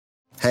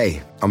Hey,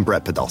 I'm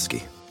Brett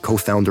Podolsky,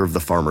 co-founder of The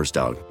Farmer's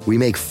Dog. We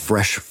make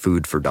fresh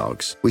food for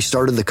dogs. We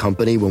started the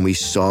company when we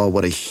saw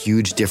what a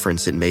huge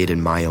difference it made in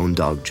my own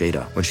dog,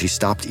 Jada, when she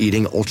stopped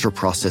eating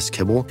ultra-processed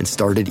kibble and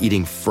started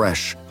eating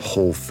fresh,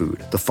 whole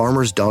food. The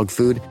Farmer's Dog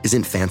food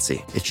isn't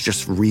fancy. It's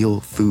just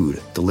real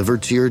food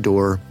delivered to your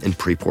door in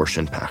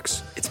pre-portioned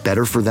packs. It's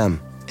better for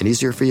them and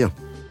easier for you.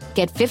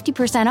 Get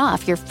 50%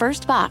 off your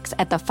first box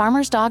at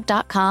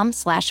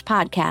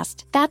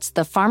thefarmersdog.com/podcast. That's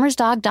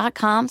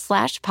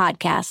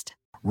thefarmersdog.com/podcast.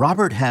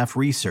 Robert Half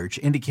research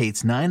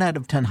indicates 9 out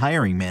of 10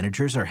 hiring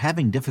managers are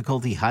having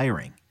difficulty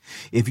hiring.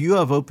 If you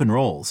have open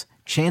roles,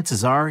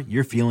 chances are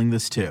you're feeling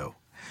this too.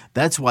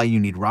 That's why you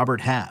need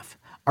Robert Half.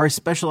 Our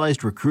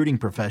specialized recruiting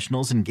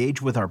professionals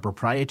engage with our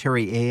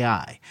proprietary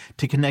AI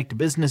to connect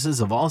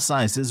businesses of all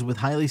sizes with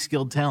highly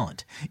skilled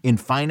talent in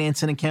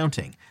finance and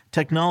accounting,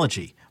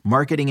 technology,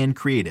 marketing and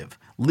creative,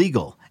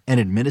 legal, and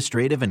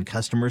administrative and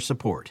customer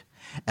support.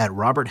 At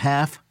Robert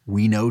Half,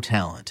 we know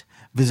talent.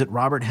 Visit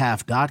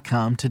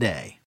roberthalf.com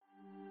today.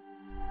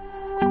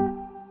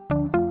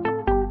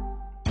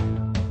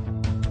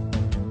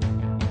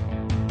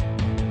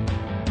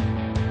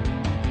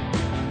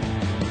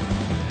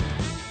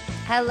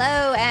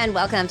 Hello and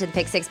welcome to the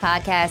Pick Six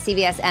Podcast,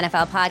 CBS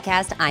NFL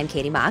Podcast. I'm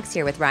Katie Mox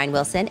here with Ryan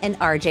Wilson and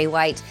RJ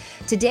White.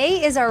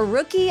 Today is our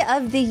Rookie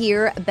of the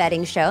Year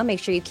betting show.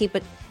 Make sure you keep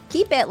it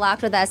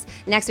locked with us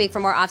next week for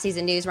more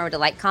offseason news. Remember to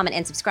like, comment,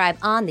 and subscribe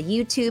on the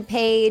YouTube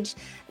page.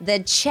 The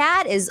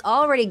chat is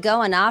already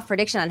going off.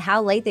 Prediction on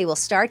how late they will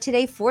start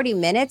today. 40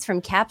 minutes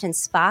from Captain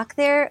Spock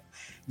there.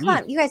 Come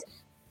on, you guys.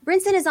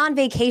 Brinson is on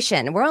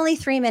vacation. We're only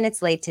 3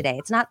 minutes late today.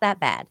 It's not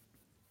that bad.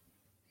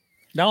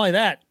 Not only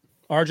that,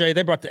 RJ,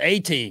 they brought the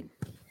A-team.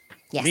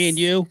 Yes. Me and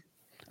you,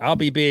 I'll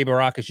be B.A.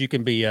 Baracus. You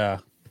can be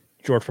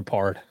George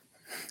Papard.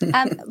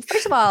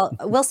 First of all,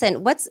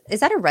 Wilson,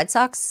 is that a Red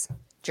Sox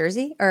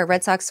jersey or a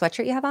Red Sox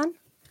sweatshirt you have on?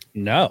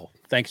 No.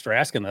 Thanks for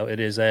asking, though. It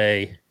is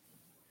a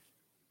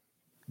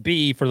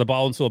B for the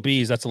Baldwinsville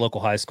Bees. That's a local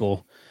high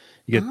school.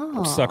 You get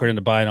suckered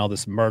into buying all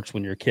this merch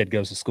when your kid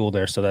goes to school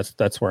there. So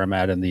that's where I'm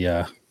at in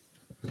the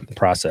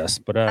process.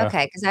 But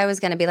okay, because I was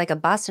going to be like a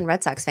Boston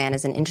Red Sox fan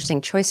is an interesting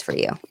choice for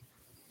you.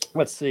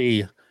 Let's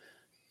see.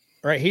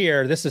 Right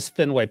here, this is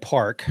Fenway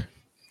Park.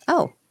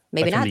 Oh,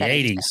 maybe not from the that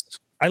 80s.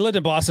 I lived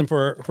in Boston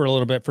for a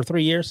little bit, for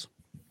 3 years.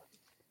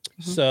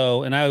 Mm-hmm.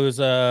 So, and I was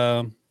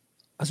a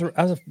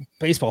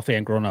baseball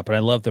fan growing up, and I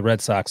loved the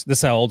Red Sox. This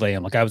is how old I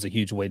am. Like, I was a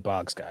huge Wade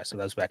Boggs guy. So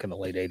that was back in the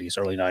late 80s,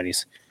 early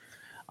 90s.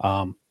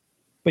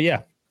 But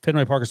yeah,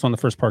 Fenway Park is one of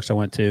the first parks I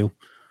went to.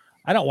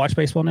 I don't watch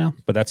baseball now,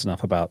 but that's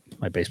enough about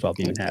my baseball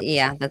viewing habits.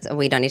 Yeah,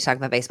 we don't need to talk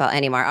about baseball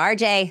anymore.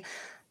 RJ,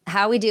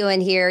 how we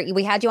doing here?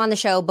 We had you on the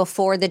show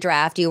before the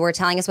draft. You were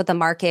telling us what the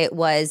market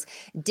was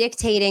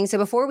dictating. So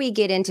before we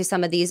get into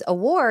some of these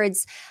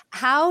awards,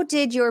 how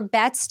did your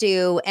bets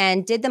do?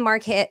 And did the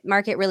market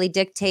really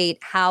dictate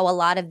how a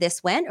lot of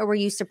this went, or were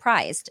you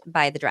surprised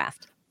by the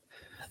draft?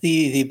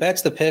 The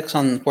bets, the picks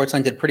on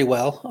Sportsline did pretty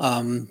well.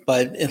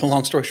 But in a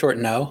long story short,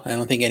 no. I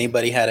don't think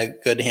anybody had a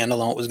good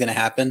handle on what was going to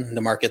happen.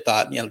 The market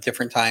thought,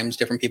 different times,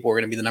 different people were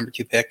going to be the number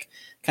 2 pick.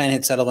 Kind of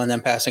had settled on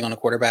them passing on a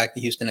quarterback,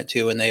 the Houston at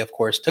 2, and they, of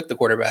course, took the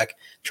quarterback,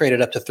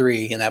 traded up to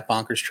 3 in that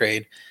bonkers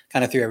trade,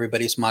 kind of threw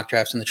everybody's mock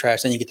drafts in the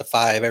trash. Then you get to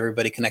 5,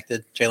 everybody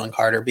connected Jalen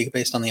Carter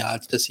based on the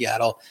odds to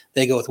Seattle.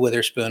 They go with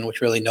Witherspoon,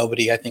 which really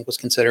nobody, I think, was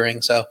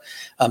considering. So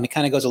it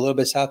kind of goes a little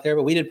bit south there,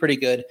 but we did pretty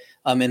good.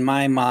 In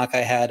my mock, I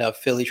had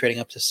Philly trading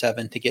up to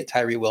 7 to get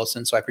Tyree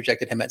Wilson, so I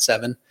projected him at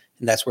 7.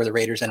 And that's where the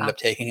Raiders ended up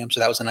taking him.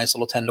 So that was a nice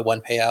little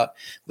 10-1 payout.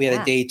 We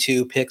had a day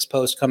 2 picks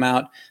post come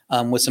out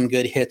with some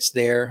good hits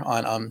there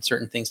on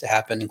certain things to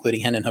happen, including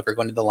Hendon Hooker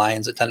going to the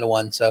Lions at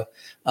 10-1. So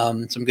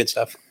some good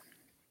stuff.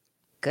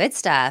 Good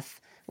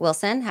stuff.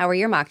 Wilson, how were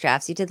your mock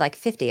drafts? You did like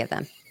 50 of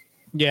them.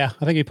 Yeah,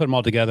 I think you put them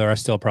all together. I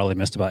still probably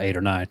missed about 8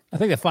 or 9. I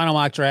think the final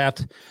mock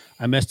draft,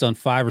 I missed on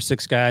 5 or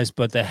 6 guys.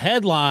 But the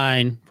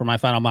headline for my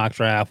final mock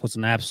draft was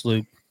an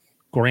absolute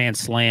grand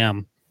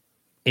slam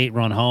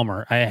 8-run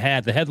homer. I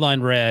had the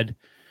headline read,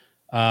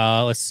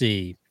 let's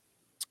see.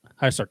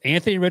 How to start?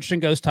 Anthony Richardson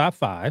goes top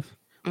 5.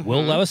 Mm-hmm.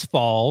 Will Levis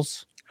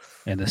falls,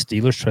 and the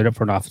Steelers trade up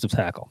for an offensive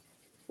tackle.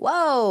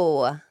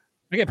 Whoa.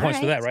 I get points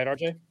for that, right,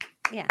 RJ?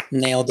 Yeah.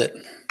 Nailed it.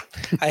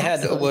 I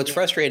had what's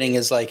frustrating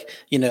is I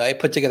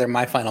put together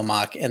my final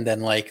mock and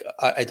then I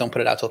don't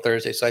put it out till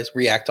Thursday. So I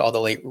react to all the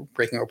late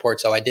breaking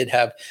reports. So I did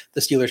have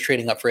the Steelers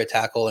trading up for a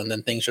tackle, and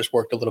then things just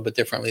worked a little bit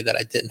differently that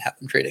I didn't have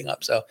them trading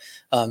up. So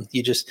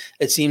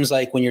it seems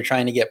like when you're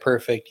trying to get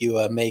perfect,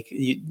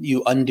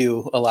 you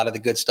undo a lot of the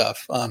good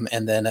stuff.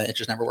 And then it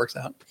just never works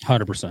out.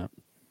 100%.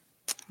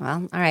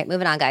 Well, all right,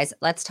 moving on, guys.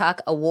 Let's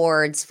talk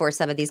awards for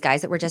some of these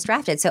guys that were just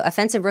drafted. So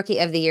Offensive Rookie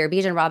of the Year,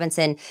 Bijan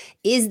Robinson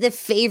is the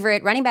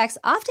favorite. Running backs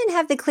often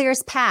have the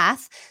clearest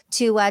path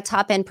to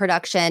top-end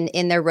production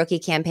in their rookie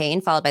campaign,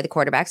 followed by the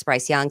quarterbacks,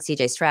 Bryce Young,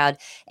 CJ Stroud,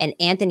 and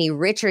Anthony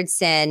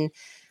Richardson.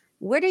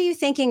 What are you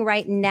thinking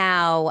right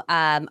now,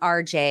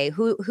 RJ?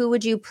 Who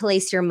would you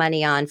place your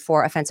money on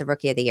for Offensive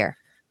Rookie of the Year?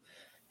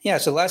 Yeah,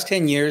 so the last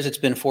 10 years, it's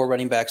been 4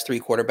 running backs, 3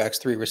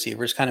 quarterbacks, 3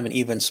 receivers, kind of an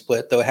even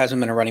split, though it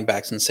hasn't been a running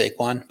back since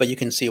Saquon. But you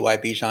can see why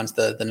Bijan's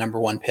the number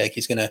one pick.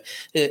 He's going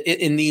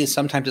to, in these,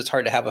 sometimes it's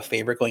hard to have a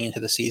favorite going into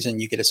the season.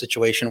 You get a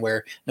situation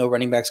where no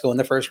running backs go in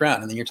the first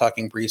round, and then you're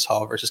talking Breece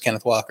Hall versus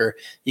Kenneth Walker.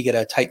 You get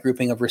a tight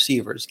grouping of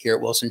receivers,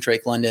 Garrett Wilson,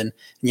 Drake London,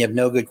 and you have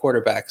no good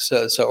quarterbacks,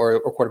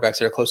 or quarterbacks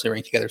that are closely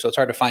ranked together. So it's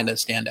hard to find a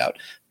standout.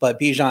 But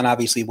Bijan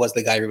obviously was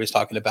the guy we was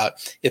talking about.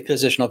 If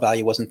positional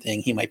value wasn't a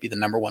thing, he might be the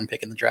number one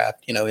pick in the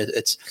draft.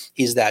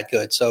 He's that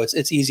good. So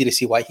it's easy to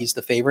see why he's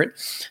the favorite.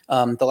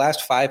 The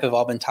last 5 have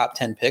all been top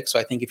 10 picks. So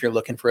I think if you're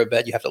looking for a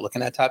bet, you have to look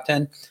in that top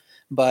 10.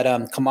 But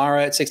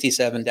Kamara at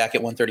 67, Dak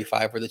at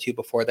 135 were the 2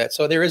 before that.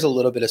 So there is a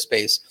little bit of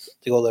space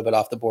to go a little bit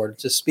off the board.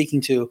 Just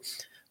speaking to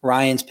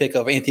Ryan's pick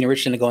of Anthony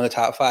Richardson to go in the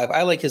top 5,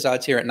 I like his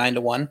odds here at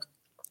 9-1.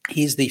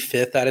 He's the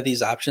 5th out of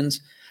these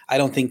options. I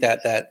don't think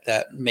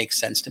that makes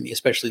sense to me,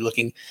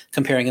 especially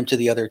comparing him to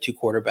the other 2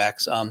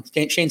 quarterbacks.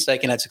 Shane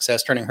Steichen had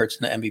success turning Hurts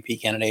into an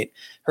MVP candidate.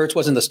 Hurts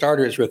wasn't the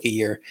starter his rookie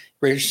year.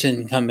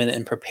 Richardson come in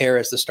and prepare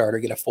as the starter,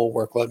 get a full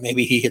workload.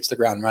 Maybe he hits the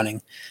ground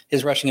running.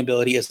 His rushing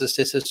ability is the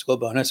statistical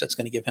bonus that's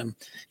going to give him,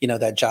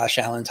 that Josh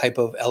Allen type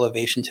of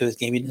elevation to his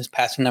game. His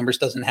passing numbers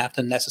doesn't have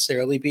to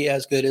necessarily be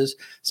as good as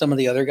some of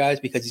the other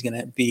guys because he's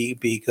going to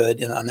be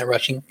good on the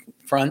rushing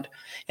front.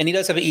 And he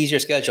does have an easier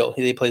schedule.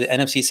 They play the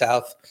NFC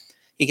South.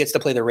 He gets to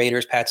play the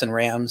Raiders, Pats, and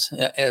Rams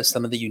as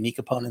some of the unique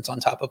opponents on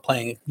top of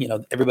playing,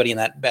 everybody in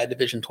that bad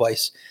division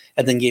twice.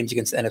 And then games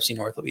against the NFC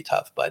North will be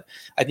tough. But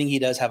I think he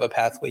does have a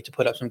pathway to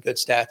put up some good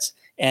stats.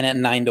 And at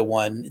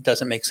 9-1, it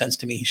doesn't make sense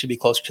to me. He should be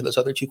closer to those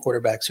other 2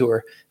 quarterbacks who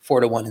are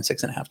 4-1 and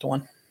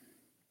 6.5-1.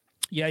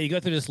 Yeah, you go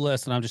through this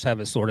list, and I'm just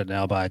having it sorted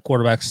now by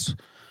quarterbacks,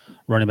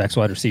 running backs,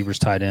 wide receivers,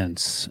 tight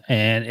ends.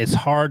 And it's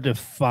hard to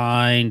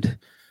find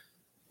 –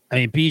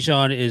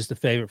 Bijan is the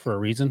favorite for a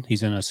reason.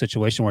 He's in a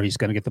situation where he's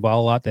going to get the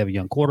ball a lot. They have a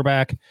young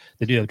quarterback.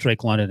 They do have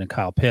Drake London and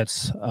Kyle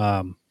Pitts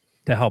to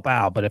help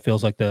out, but it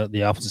feels like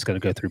the offense is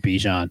going to go through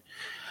Bijan.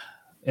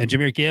 And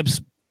Jahmyr Gibbs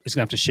is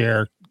going to have to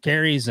share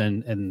carries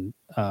and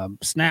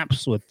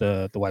snaps with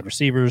the wide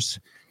receivers.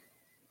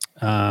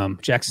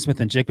 Jackson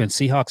Smith and Jigba and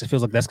Seahawks, it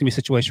feels like that's going to be a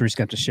situation where he's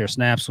going to have to share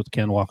snaps with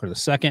Ken Walker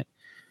II.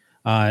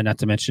 Not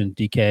to mention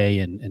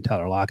DK and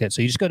Tyler Lockett.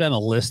 So you just go down the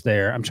list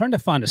there. I'm trying to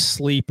find a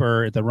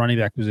sleeper at the running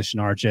back position,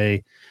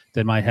 RJ,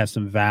 that might have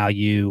some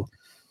value.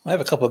 I have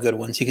a couple of good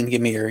ones. You can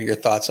give me your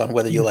thoughts on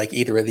whether you like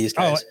either of these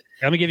guys.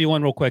 Let me give you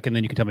one real quick, and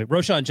then you can tell me.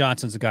 Roschon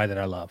Johnson's a guy that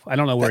I love. I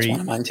don't know where That's one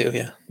of mine too,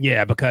 yeah.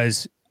 Yeah,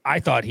 because I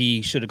thought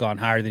he should have gone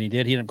higher than he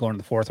did. He ended up going in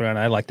the 4th round.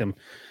 I liked him in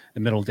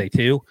the middle of day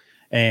 2.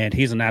 And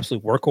he's an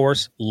absolute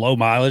workhorse, low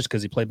mileage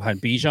because he played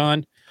behind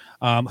Bijan.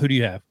 Who do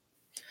you have?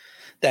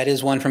 That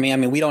is one for me.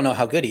 We don't know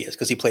how good he is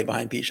because he played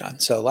behind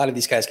Bijan. So a lot of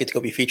these guys get to go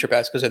be feature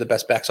backs because they're the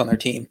best backs on their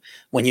team.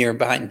 When you're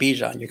behind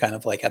Bijan, you're kind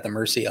of like at the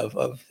mercy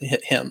of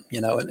him,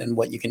 and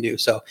what you can do.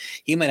 So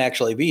he might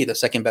actually be the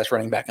 2nd best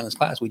running back in this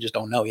class. We just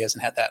don't know. He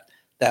hasn't had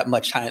that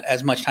much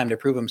time to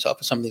prove himself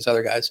as some of these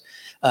other guys.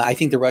 I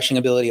think the rushing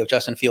ability of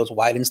Justin Fields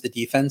widens the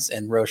defense,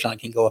 and Roschon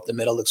can go up the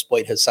middle,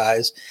 exploit his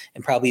size,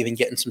 and probably even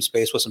get in some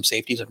space with some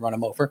safeties and run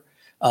him over.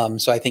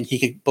 So I think he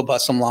could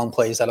bust some long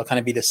plays. That'll kind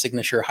of be the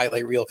signature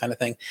highlight reel kind of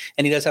thing.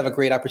 And he does have a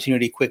great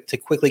opportunity to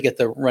quickly get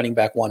the running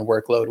back 1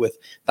 workload with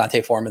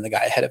Dante Foreman, the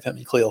guy ahead of him.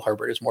 And Khalil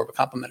Herbert is more of a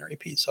complementary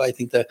piece. So I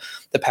think the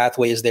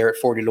pathway is there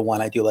at 40-1.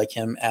 I do like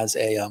him as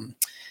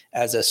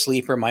a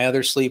sleeper. My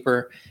other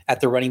sleeper at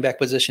the running back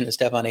position is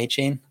Devon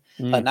Achane.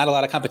 Not a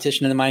lot of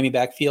competition in the Miami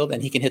backfield,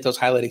 and he can hit those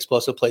highlight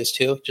explosive plays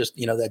too. Just,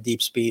 that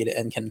deep speed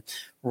and can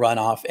run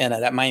off. And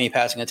that Miami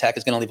passing attack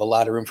is going to leave a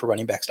lot of room for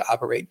running backs to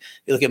operate.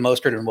 You look at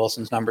Mostert and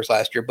Wilson's numbers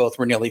last year, both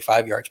were nearly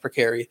 5 yards per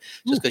carry.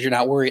 Just because you're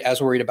not worried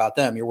about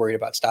them, you're worried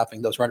about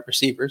stopping those run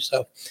receivers.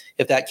 So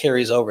if that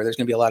carries over, there's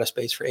going to be a lot of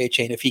space for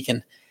Achane if he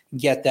can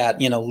get that,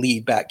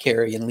 lead back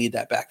carry and lead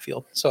that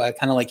backfield. So I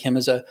kind of like him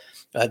as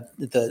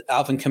the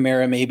Alvin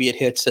Kamara, maybe it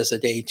hits as a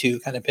day 2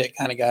 kind of pick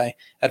kind of guy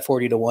at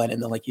 40-1.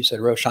 And then, like you said,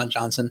 Roschon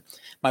Johnson.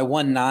 My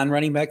one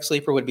non-running back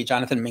sleeper would be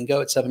Jonathan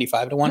Mingo at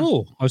 75-1.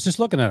 Oh, I was just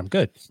looking at him.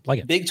 Good. Like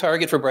it. Big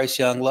target for Bryce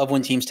Young. Love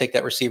when teams take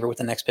that receiver with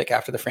the next pick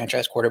after the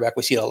franchise quarterback.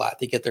 We see it a lot.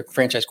 They get their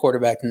franchise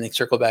quarterback and they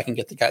circle back and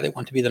get the guy they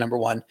want to be the number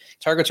 1.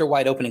 Targets are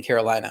wide open in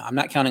Carolina. I'm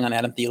not counting on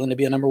Adam Thielen to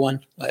be a number 1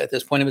 at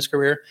this point of his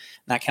career.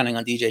 Not counting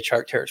on DJ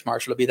Chark, Terrace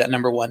Marshall to be that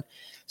number 1.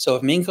 So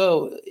if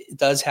Mingo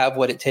does have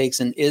what it takes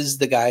and is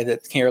the guy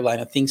that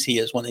Carolina thinks he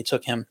is when they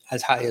took him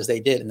as high as they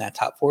did in that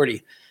top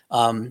 40,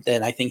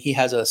 then I think he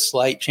has a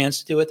slight chance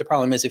to do it. The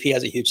problem is if he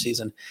has a huge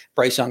season,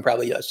 Bryce Young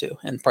probably does too.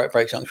 And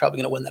Bryce Young's probably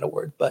going to win that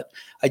award. But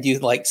I do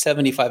like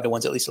 75-1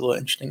 is at least a little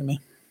interesting to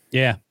me.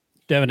 Yeah.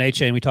 Devon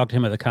Achane, we talked to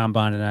him at the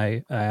Combine, and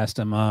I asked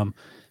him,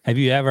 have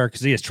you ever,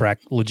 because he has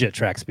legit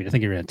track speed. I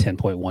think he ran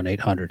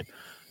 10.1800.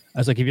 I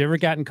was like, have you ever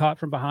gotten caught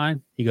from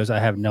behind? He goes, I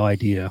have no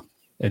idea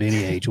at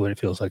any age what it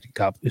feels like to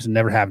cop. It's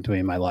never happened to me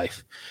in my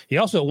life. He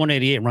also at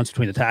 188 runs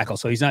between the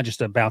tackles, so he's not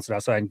just a bounce it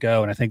outside and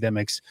go. And I think that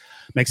makes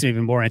him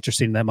even more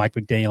interesting than that Mike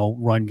McDaniel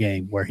run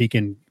game where he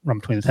can run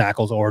between the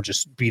tackles or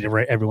just beat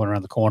everyone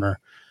around the corner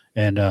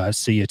and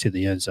see you to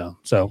the end zone.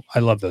 So I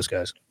love those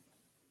guys.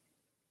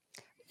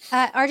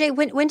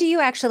 RJ, when do you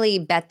actually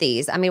bet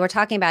these? I mean, we're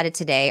talking about it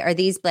today. Are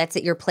these bets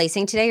that you're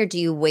placing today, or do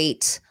you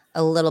wait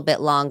a little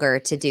bit longer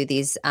to do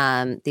these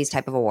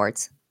type of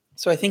awards?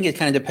 So I think it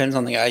kind of depends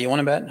on the guy you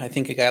want to bet. I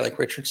think a guy like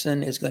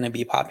Richardson is going to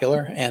be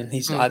popular, and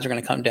these odds are going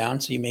to come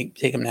down. So you may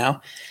take him now.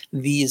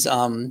 These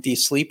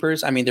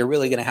sleepers, I mean, they're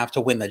really going to have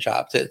to win the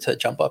job to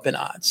jump up in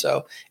odds.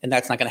 So, and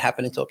that's not going to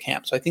happen until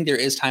camp. So I think there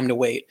is time to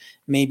wait.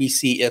 Maybe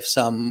see if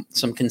some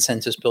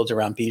consensus builds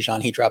around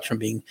Bijan. He drops from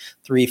being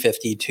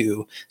 350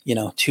 to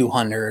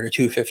 200 or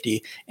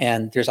 250,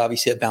 and there's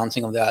obviously a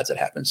balancing of the odds that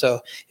happen.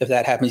 So if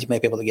that happens, you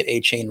might be able to get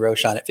A-Chain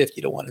Roschon at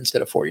 50-1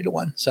 instead of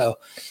 40-1. So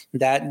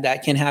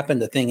that can happen.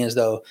 The thing is,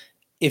 though,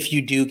 if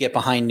you do get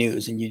behind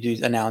news and you do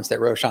announce that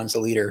Roschon's the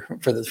leader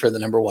for the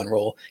number one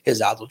role,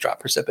 his odds will drop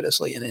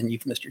precipitously, and then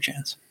you've missed your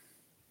chance.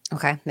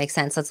 Okay, makes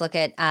sense. Let's look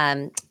at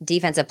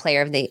defensive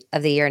player of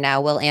the year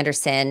now. Will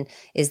Anderson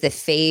is the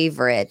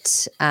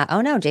favorite.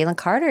 Jalen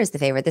Carter is the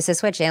favorite. This is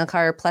switch. Jalen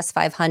Carter plus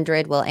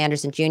 500. Will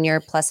Anderson Jr.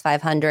 plus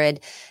 500.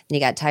 And you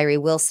got Tyree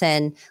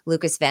Wilson,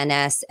 Lucas Van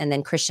Ness, and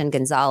then Christian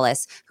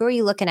Gonzalez. Who are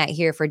you looking at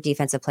here for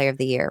defensive player of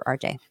the year,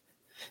 RJ?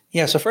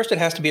 Yeah, so first it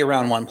has to be a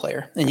round one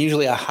player, and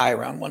usually a high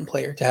round one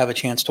player to have a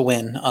chance to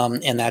win.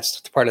 And that's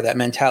part of that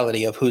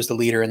mentality of who's the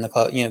leader in the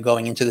club,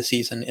 going into the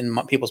season in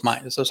people's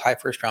minds. It's those high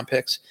first round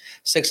picks.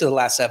 6 of the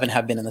last 7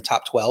 have been in the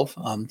top 12.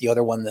 The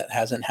other one that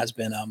hasn't has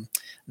been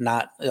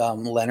not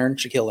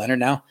Shaquille Leonard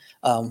now.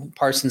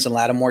 Parsons and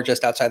Lattimore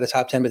just outside the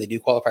top 10, but they do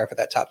qualify for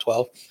that top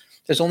 12.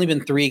 There's only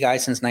been 3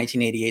 guys since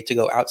 1988 to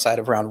go outside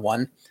of round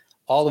 1.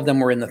 All of them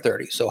were in the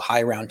 30s, so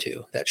high round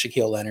 2. That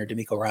Shaquille Leonard,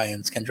 D'Amico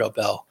Ryans, Kendrell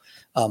Bell.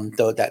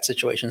 That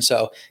situation.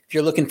 So if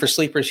you're looking for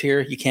sleepers here,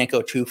 you can't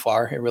go too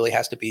far. It really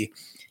has to be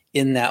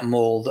in that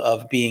mold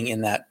of being in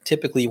that.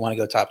 Typically, you want to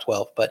go top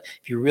 12, but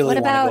if you really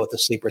want to go with the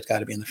sleeper, it's got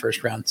to be in the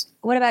first round.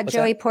 What about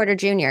Joey Porter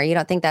Jr.? You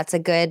don't think that's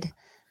a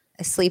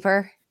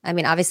sleeper? I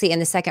mean, obviously in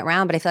the second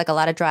round, but I feel like a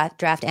lot of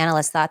draft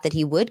analysts thought that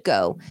he would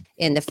go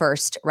in the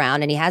first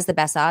round, and he has the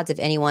best odds of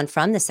anyone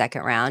from the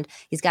second round.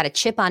 He's got a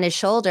chip on his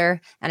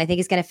shoulder, and I think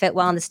he's going to fit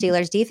well in the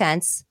Steelers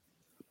defense.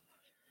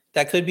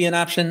 That could be an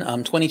option.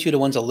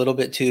 22-1's a little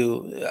bit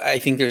too. I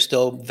think there's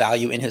still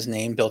value in his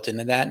name built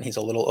into that, and he's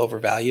a little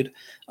overvalued.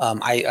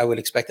 I would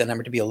expect that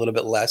number to be a little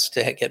bit less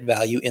to get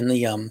value in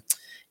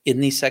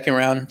the second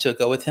round to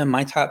go with him.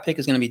 My top pick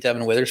is going to be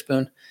Devin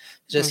Witherspoon.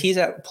 He's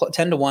at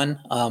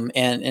 10-1,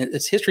 and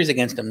its history's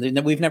against him.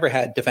 We've never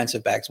had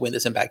defensive backs win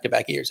this in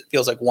back-to-back years. It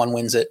feels like one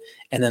wins it,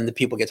 and then the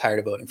people get tired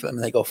of voting for them,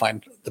 and they go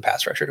find the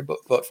pass rusher to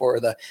vote for,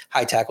 or the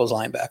high tackles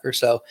linebacker.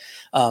 So,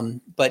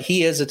 but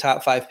he is a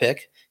top 5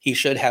 pick. He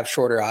should have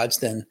shorter odds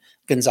than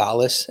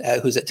Gonzalez,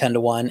 who's at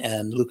 10-1,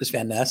 and Lucas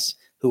Van Ness,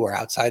 who are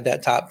outside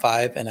that top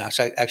 5 and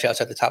actually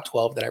outside the top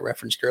 12 that I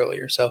referenced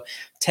earlier. So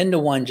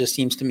 10-1 just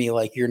seems to me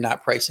like you're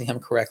not pricing him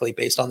correctly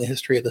based on the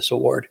history of this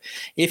award.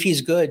 If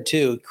he's good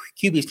too,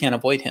 QBs can't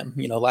avoid him.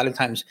 A lot of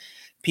times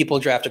people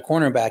draft a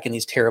cornerback in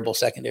these terrible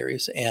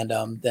secondaries, and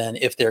then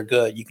if they're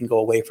good, you can go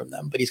away from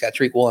them. But he's got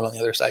Tariq Woolen on the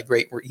other side.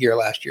 Great year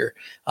last year.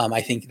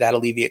 I think that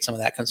alleviates some of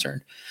that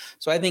concern.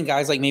 So I think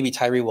guys like maybe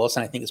Tyree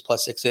Wilson, I think is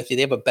plus 650.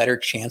 They have a better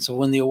chance of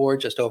winning the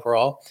award just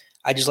overall.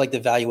 I just like the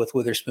value with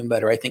Witherspoon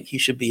better. I think he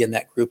should be in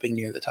that grouping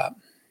near the top.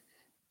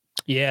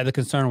 Yeah, the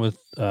concern with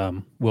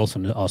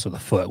Wilson is also the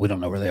foot. We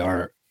don't know where they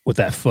are with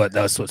that foot.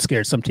 That's what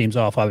scared some teams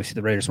off. Obviously,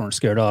 the Raiders weren't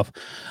scared off.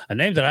 A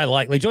name that I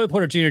like Joey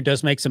Porter Jr.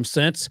 does make some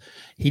sense.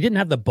 He didn't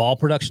have the ball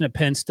production at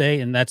Penn State,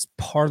 and that's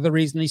part of the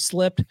reason he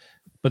slipped.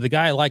 But the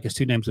guy I like is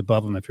 2 names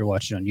above him if you're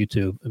watching on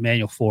YouTube.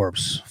 Emmanuel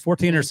Forbes,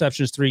 14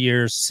 interceptions, 3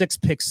 years, 6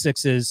 pick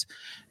sixes.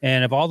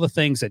 And of all the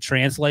things that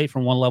translate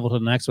from one level to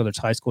the next, whether it's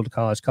high school to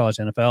college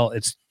NFL,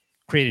 it's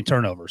creating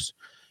turnovers.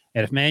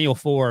 And if Emmanuel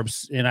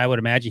Forbes, and I would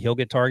imagine he'll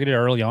get targeted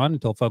early on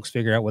until folks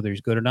figure out whether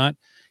he's good or not,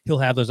 he'll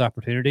have those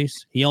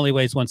opportunities. He only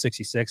weighs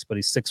 166, but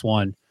he's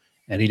 6'1",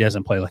 and he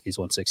doesn't play like he's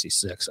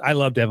 166. I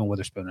love Devin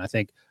Witherspoon. I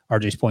think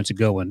RJ's point's a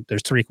good one.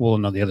 There's Tariq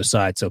Woolen on the other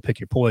side, so pick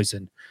your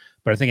poison.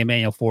 But I think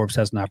Emmanuel Forbes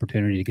has an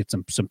opportunity to get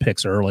some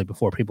picks early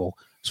before people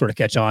sort of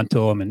catch on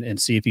to him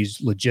and see if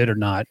he's legit or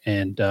not,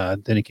 and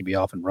then he can be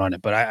off and running.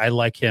 But I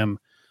like him.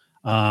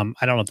 I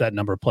don't know if that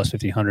number plus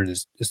 1,500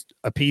 is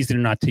appeasing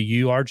or not to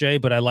you,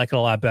 RJ, but I like it a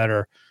lot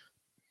better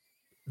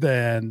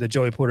than the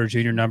Joey Porter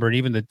Jr. number and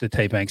even the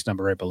Tay Banks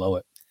number right below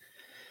it.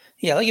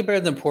 Yeah, I like it better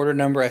than Porter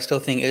number. I still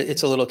think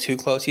it's a little too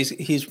close.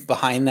 He's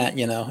behind that,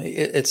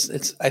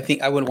 It's I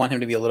think I would want him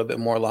to be a little bit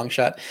more long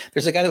shot.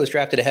 There's a guy that was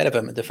drafted ahead of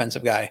him, a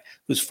defensive guy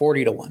who's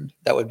 40-1.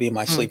 That would be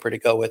my sleeper to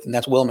go with, and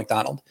that's Will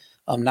McDonald.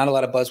 Not a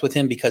lot of buzz with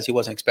him because he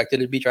wasn't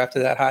expected to be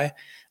drafted that high,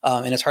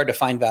 and it's hard to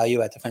find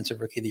value at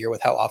defensive rookie of the year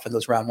with how often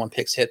those round 1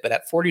 picks hit. But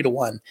at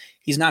 40-1,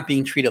 he's not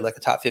being treated like a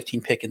top 15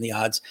 pick in the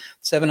odds.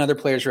 7 other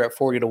players are at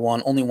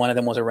 40-1. Only one of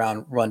them was a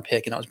round 1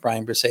 pick, and that was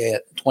Brian Brisset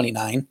at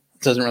 29.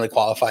 doesn't really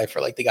qualify for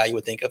like the guy you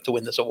would think of to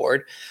win this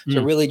award.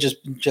 So really just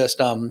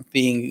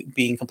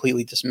being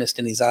completely dismissed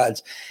in these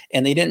odds.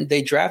 And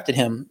they drafted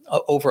him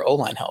over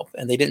O-line help,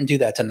 and they didn't do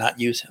that to not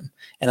use him.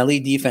 And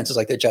elite defenses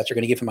like the Jets are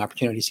going to give him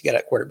opportunities to get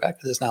at quarterback,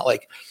 because it's not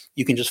like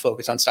you can just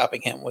focus on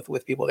stopping him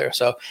with people there.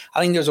 So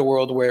I think there's a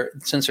world where,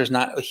 since there's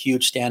not a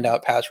huge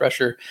standout pass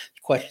rusher,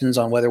 questions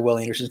on whether Will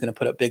Anderson is going to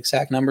put up big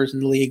sack numbers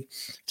in the league,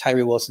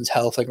 Tyree Wilson's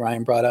health, like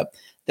Ryan brought up,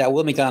 that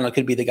Will McDonald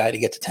could be the guy to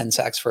get to 10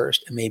 sacks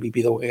first and maybe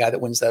be the guy that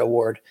wins that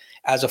award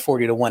as a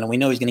 40-1. And we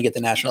know he's going to get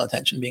the national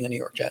attention being a New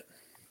York Jet.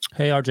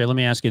 Hey, RJ, let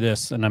me ask you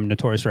this, and I'm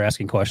notorious for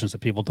asking questions that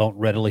people don't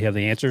readily have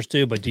the answers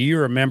to, but do you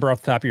remember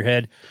off the top of your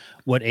head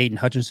what Aiden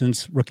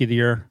Hutchinson's Defense Rookie of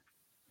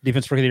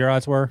the Year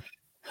odds were?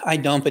 I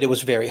don't, but it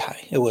was very high.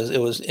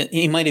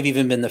 He might have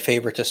even been the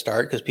favorite to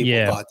start, because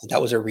people thought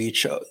that was a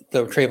reach.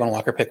 The Trayvon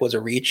Walker pick was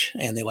a reach,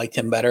 and they liked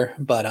him better.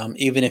 But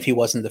even if he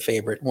wasn't the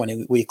favorite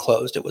when we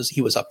closed,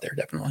 he was up there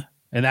definitely.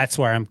 And that's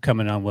where I'm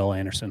coming on Will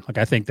Anderson. Like,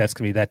 I think that's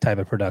going to be that type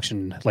of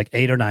production, like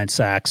 8 or 9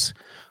 sacks,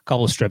 a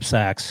couple of strip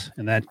sacks.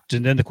 And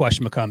then the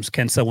question becomes,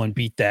 can someone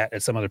beat that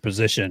at some other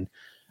position?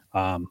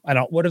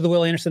 What are the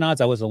Will Anderson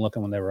odds? I wasn't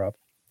looking when they were up.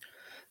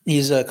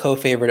 He's a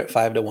co-favorite at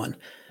 5-1.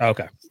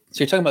 Okay.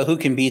 So you're talking about who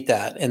can beat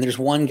that. And there's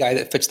one guy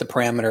that fits the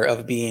parameter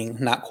of being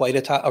not quite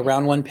a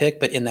round one pick,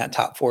 but in that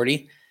top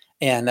 40.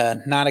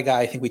 And not a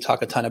guy I think we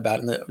talk a ton about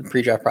in the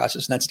pre-draft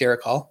process, and that's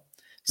Derek Hall.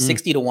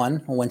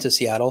 60-1 went to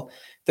Seattle.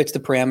 Fits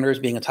the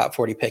parameters, being a top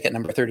 40 pick at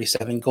number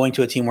 37, going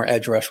to a team where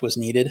edge rush was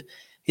needed.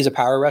 He's a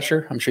power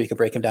rusher. I'm sure you could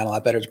break him down a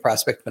lot better as a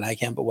prospect than I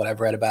can, but what I've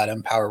read about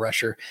him, power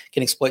rusher,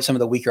 can exploit some of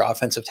the weaker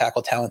offensive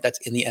tackle talent that's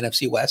in the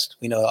NFC West.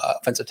 We know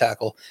offensive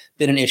tackle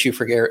been an issue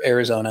for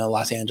Arizona,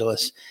 Los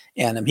Angeles,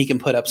 and he can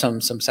put up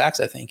some sacks,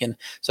 I think. And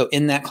so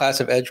in that class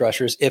of edge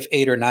rushers, if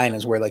 8 or 9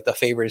 is where like the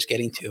favorite is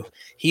getting to,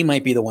 he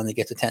might be the one that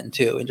gets a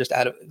 10-2 and just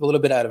a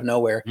little bit out of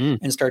nowhere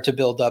and start to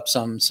build up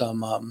some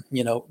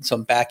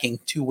backing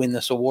to win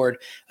this award,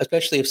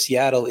 especially if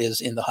Seattle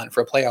is in the hunt for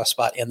a playoff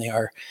spot, and they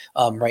are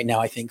right now,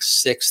 I think,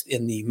 6th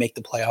in the make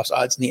the playoffs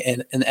odds in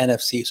the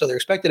NFC. So they're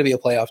expected to be a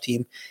playoff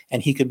team,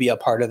 and he could be a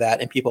part of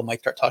that. And people might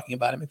start talking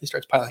about him if he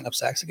starts piling up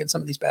sacks against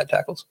some of these bad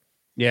tackles.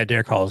 Yeah,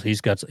 Derek Hall, he's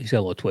got a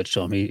little twitch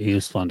to him. He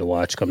was fun to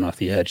watch coming off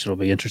the edge. It'll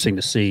be interesting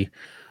to see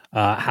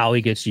how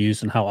he gets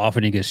used and how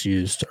often he gets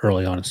used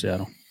early on in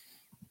Seattle.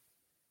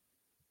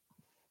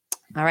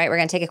 All right, we're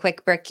going to take a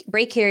quick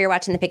break here. You're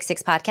watching the Pick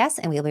Six podcast,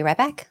 and we'll be right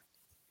back.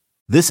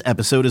 This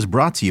episode is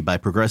brought to you by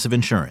Progressive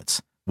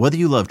Insurance. Whether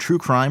you love true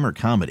crime or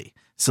comedy,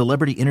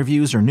 celebrity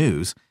interviews or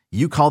news,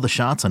 you call the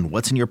shots on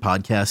what's in your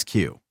podcast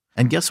queue.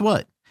 And guess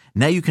what?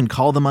 Now you can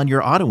call them on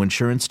your auto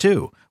insurance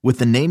too, with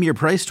the Name Your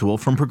Price tool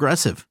from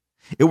Progressive.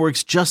 It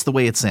works just the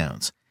way it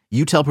sounds.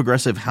 You tell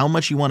Progressive how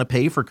much you want to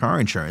pay for car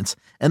insurance,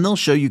 and they'll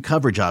show you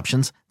coverage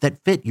options that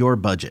fit your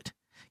budget.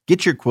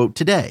 Get your quote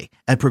today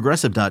at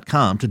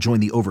Progressive.com to join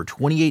the over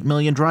 28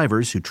 million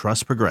drivers who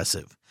trust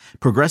Progressive.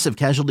 Progressive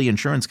Casualty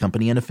Insurance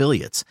Company and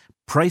Affiliates.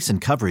 Price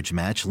and coverage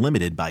match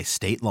limited by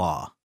state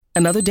law.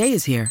 Another day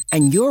is here,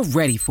 and you're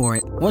ready for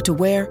it. What to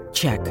wear?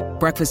 Check.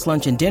 Breakfast,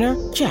 lunch, and dinner?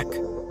 Check.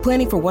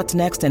 Planning for what's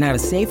next and how to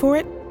save for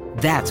it?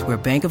 That's where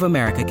Bank of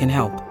America can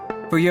help.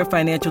 For your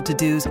financial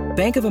to-dos,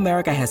 Bank of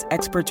America has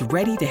experts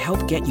ready to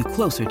help get you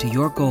closer to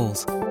your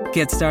goals.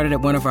 Get started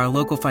at one of our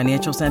local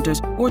financial centers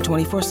or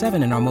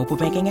 24/7 in our mobile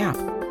banking app.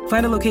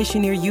 Find a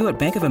location near you at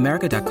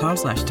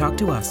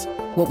bankofamerica.com/talktous.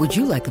 What would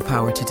you like the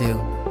power to do?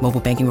 Mobile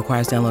banking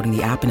requires downloading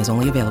the app and is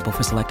only available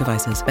for select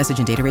devices. Message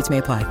and data rates may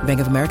apply. Bank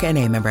of America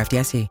N.A., member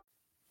FDIC.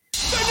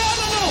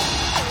 Phenomenal!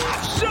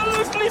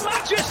 Absolutely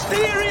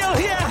magisterial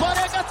here!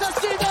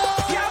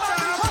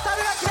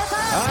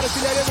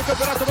 Artiglieria del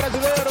Campionato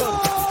Brasileiro!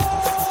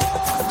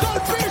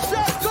 Colpisce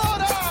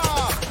ancora!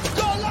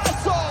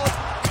 Golazo!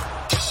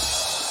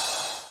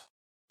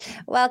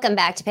 Welcome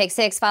back to Pick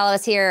Six. Follow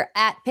us here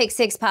at Pick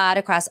Six Pod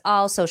across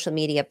all social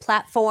media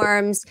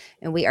platforms.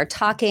 And we are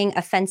talking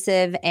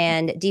offensive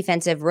and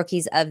defensive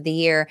rookies of the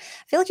year. I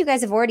feel like you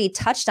guys have already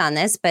touched on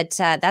this, but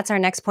that's our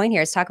next point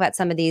here is talk about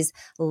some of these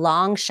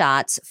long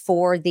shots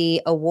for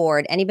the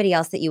award. Anybody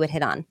else that you would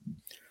hit on?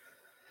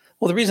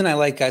 Well, the reason I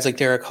like guys like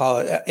Derek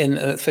Hall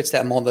and fits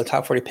that mold of the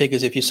top 40 pick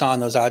is if you saw on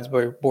those odds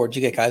boards,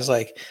 you get guys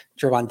like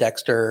Gervon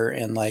Dexter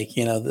and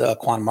the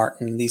Quan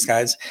Martin, these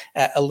guys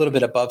a little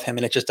bit above him.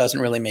 And it just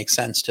doesn't really make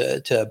sense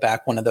to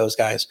back one of those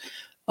guys,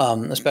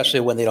 especially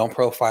when they don't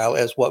profile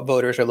as what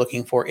voters are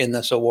looking for in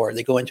this award.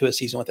 They go into a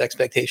season with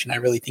expectation. I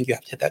really think you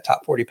have to hit that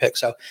top 40 pick.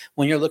 So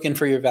when you're looking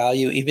for your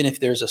value, even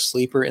if there's a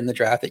sleeper in the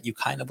draft that you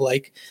kind of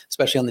like,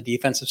 especially on the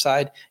defensive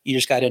side, you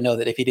just got to know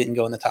that if he didn't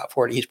go in the top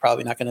 40, he's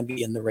probably not going to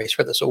be in the race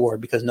for this award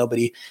because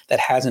nobody that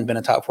hasn't been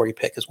a top 40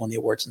 pick has won the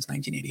award since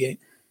 1988.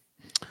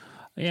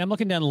 Yeah, I'm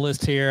looking down the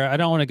list here. I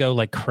don't want to go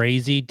like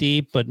crazy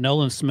deep, but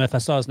Nolan Smith, I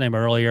saw his name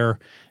earlier.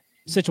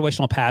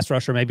 Situational pass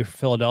rusher, maybe for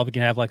Philadelphia,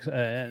 can have like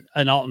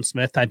an Alton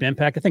Smith type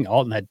impact. I think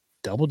Alton had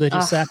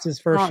double-digit sacks his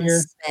first Alton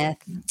year. Smith.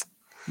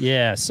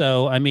 Yeah,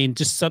 so I mean,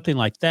 just something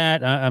like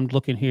that. I'm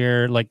looking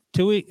here, like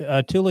Tuli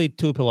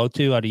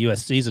Tuipulotu out of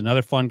USC is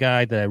another fun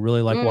guy that I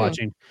really like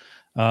watching.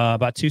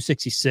 about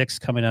 266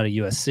 coming out of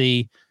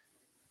USC.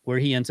 Where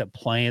he ends up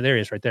playing, there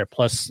he is right there,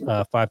 plus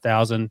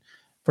 5,000.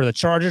 For the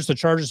Chargers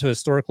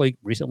have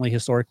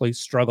recently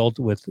struggled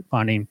with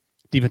finding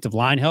defensive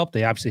line help.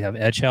 They obviously have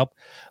edge help,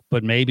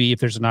 but maybe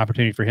if there's an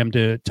opportunity for him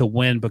to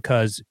win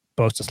because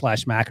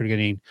Bosa / Mack are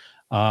getting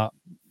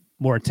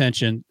more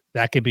attention,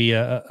 that could be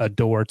a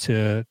door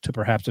to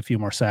perhaps a few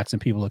more sacks than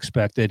people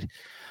expected.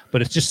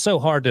 But it's just so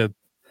hard to.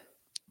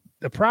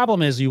 The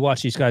problem is you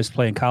watch these guys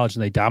play in college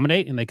and they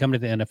dominate, and they come to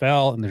the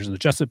NFL and there's an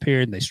adjustment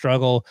period and they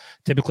struggle.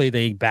 Typically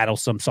they battle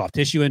some soft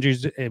tissue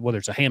injuries, whether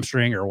it's a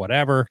hamstring or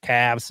whatever,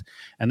 calves,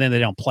 and then they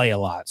don't play a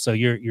lot. So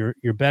you're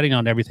betting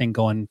on everything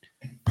going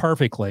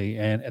perfectly,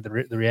 and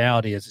the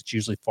reality is it's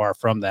usually far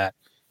from that.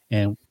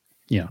 And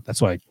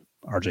that's why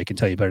RJ can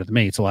tell you better than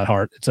me. It's a lot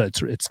hard.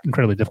 It's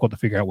incredibly difficult to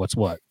figure out what's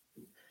what.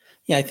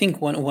 Yeah, I think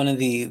one of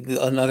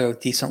another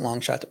decent long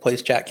shot to play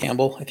is Jack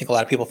Campbell. I think a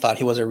lot of people thought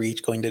he was a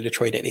reach going to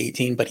Detroit at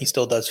 18, but he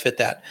still does fit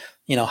that,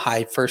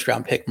 high first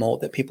round pick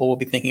mold that people will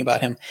be thinking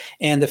about him.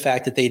 And the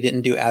fact that they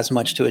didn't do as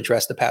much to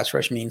address the pass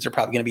rush means there are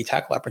probably going to be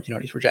tackle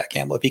opportunities for Jack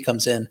Campbell. If he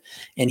comes in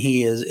and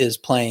he is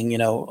playing,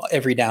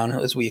 every down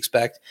as we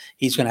expect,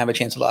 he's going to have a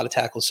chance at a lot of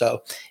tackles.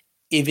 So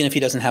even if he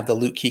doesn't have the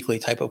Luke Kuechly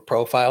type of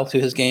profile to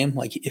his game,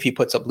 like if he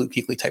puts up Luke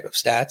Kuechly type of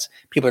stats,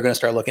 people are going to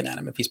start looking at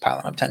him if he's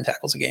piling up 10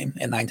 tackles a game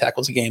and 9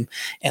 tackles a game.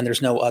 And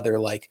there's no other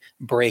like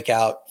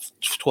breakout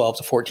 12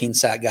 to 14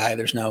 sack guy.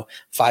 There's no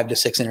 5 to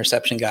 6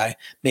 interception guy.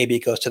 Maybe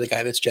it goes to the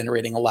guy that's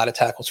generating a lot of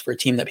tackles for a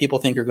team that people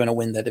think are going to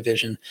win the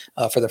division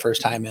for the first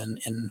time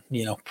in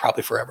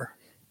probably forever.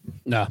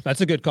 No,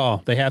 that's a good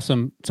call. They have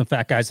some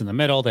fat guys in the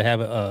middle. They have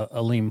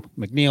Aleem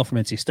McNeil from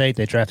NC State.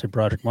 They drafted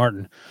Broderick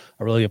Martin,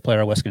 a really good player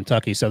at West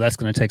Kentucky. So that's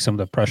going to take some of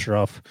the pressure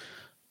off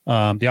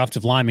the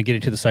offensive line and get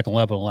it to the second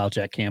level and allow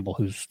Jack Campbell,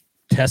 who's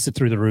tested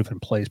through the roof and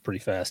plays pretty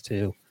fast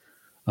too,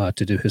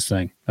 to do his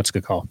thing. That's a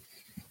good call.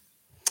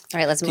 All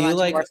right, let's move on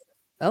to more.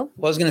 Oh,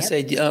 well, I was going to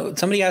say,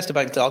 somebody asked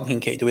about Dalton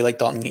Kincaid. Do we like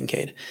Dalton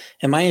Kincaid?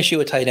 And my issue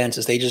with tight ends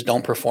is they just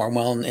don't perform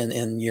well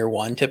in year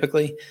one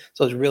typically.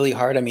 So it's really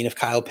hard. I mean, if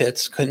Kyle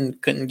Pitts couldn't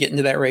get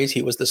into that race,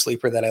 he was the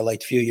sleeper that I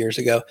liked a few years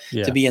ago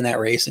to be in that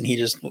race, and he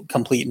just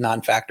complete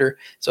non-factor.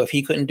 So if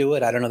he couldn't do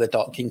it, I don't know that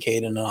Dalton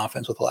Kincaid in an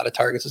offense with a lot of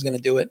targets is going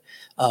to do it.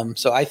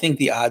 So I think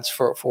the odds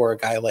for a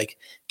guy like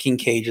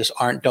Kincaid just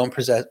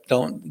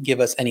don't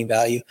give us any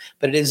value.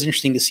 But it is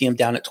interesting to see him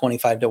down at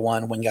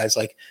 25-1 when guys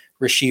like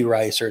Rashee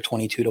Rice are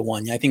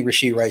 22-1. I think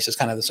Rashee Rice is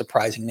kind of the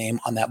surprising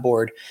name on that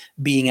board,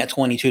 being at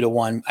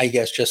 22-1, I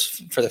guess,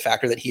 just for the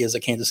factor that he is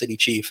a Kansas City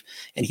Chief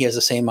and he has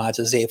the same odds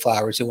as Zay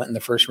Flowers, who went in the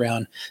first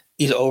round.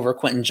 He's over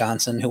Quentin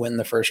Johnson, who went in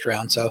the first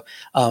round. So,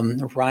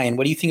 Ryan,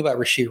 what do you think about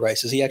Rashee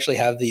Rice? Does he actually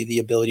have the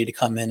ability to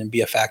come in and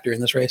be a factor in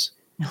this race?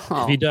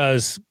 If he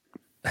does,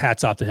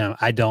 hats off to him.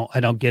 I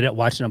don't get it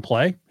watching him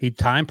play. He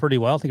timed pretty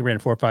well. I think he ran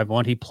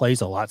 4.51. He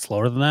plays a lot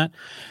slower than that.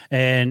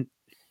 And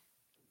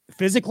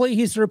physically,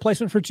 he's the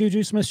replacement for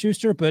Juju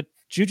Smith-Schuster, but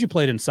Juju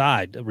played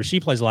inside.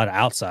 Rashee plays a lot of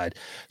outside.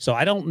 So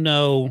I don't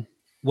know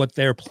what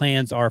their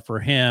plans are for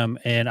him,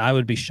 and I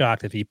would be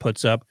shocked if he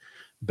puts up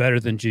better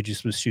than Juju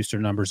Smith-Schuster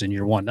numbers in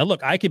year one. Now,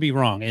 look, I could be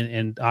wrong,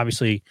 and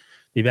obviously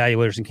the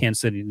evaluators in Kansas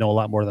City know a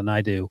lot more than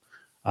I do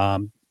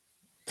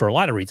for a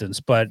lot of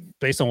reasons, but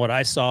based on what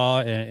I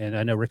saw, and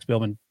I know Rick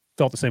Spielman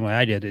felt the same way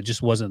I did, it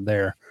just wasn't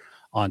there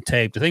on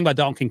tape. The thing about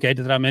Dalton Kincaid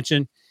that I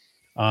mentioned,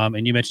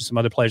 and you mentioned some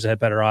other players that had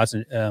better odds,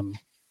 and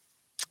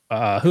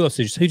who else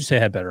did you say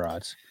had better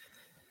odds?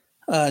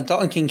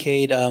 Dalton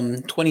Kincaid,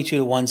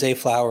 22-1, Zay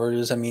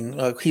Flowers. I mean,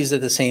 he's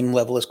at the same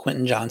level as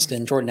Quentin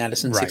Johnston, Jordan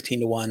Addison,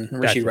 16-1,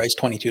 Rashee Rice,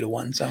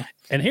 22-1. So,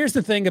 and here's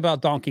the thing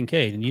about Dalton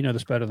Kincaid, and you know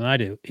this better than I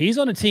do. He's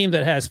on a team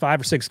that has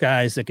 5 or 6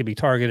 guys that can be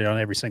targeted on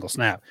every single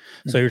snap.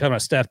 So you're talking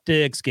about Steph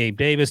Diggs, Gabe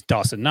Davis,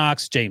 Dawson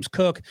Knox, James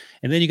Cook,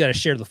 and then you got to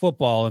share the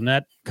football, and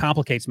that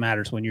complicates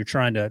matters when you're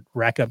trying to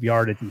rack up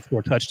yardage and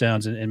score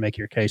touchdowns and make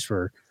your case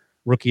for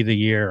Rookie of the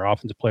Year or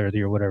Offensive Player of the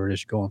Year, whatever it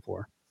is you're going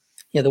for.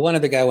 Yeah, the one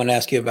other guy I want to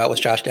ask you about was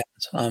Josh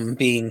Downs,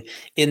 being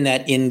in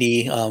that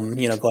Indy,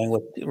 going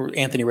with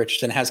Anthony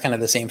Richardson has kind of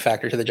the same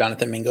factor to the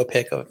Jonathan Mingo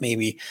pick of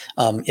maybe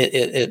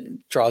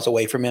it draws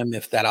away from him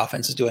if that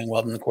offense is doing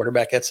well and the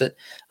quarterback gets it.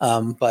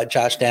 But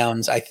Josh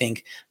Downs, I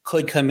think,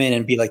 could come in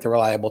and be like the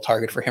reliable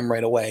target for him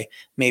right away,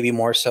 maybe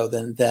more so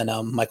than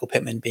Michael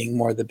Pittman being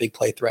more the big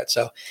play threat.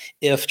 So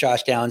if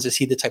Josh Downs, is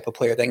he the type of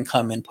player that can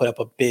come and put up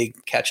a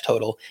big catch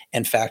total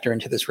and factor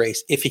into this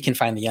race if he can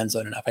find the end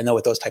zone enough? I know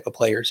with those type of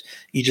players,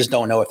 you just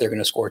don't know if they're going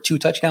to score 2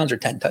 touchdowns or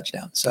 10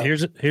 touchdowns. So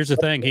here's the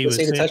thing. He was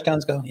say the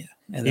touchdowns go. Yeah.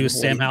 And he was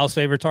Sam Howell's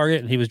favorite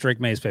target, and he was Drake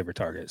May's favorite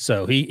target.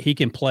 So he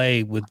can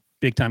play with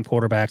big time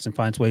quarterbacks and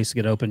finds ways to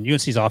get open.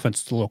 UNC's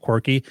offense is a little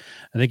quirky.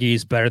 I think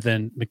he's better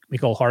than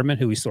Mecole Hardman,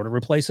 who he's sort of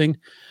replacing.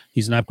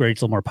 He's an upgrade, a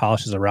little more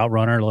polished as a route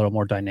runner, a little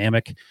more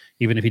dynamic,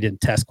 even if he didn't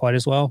test quite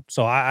as well.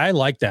 So I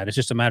like that. It's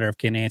just a matter of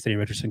can Anthony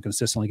Richardson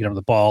consistently get him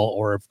the ball,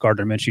 or if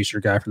Gardner Minshew's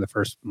your guy for the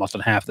first month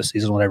and a half of the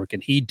season, whatever,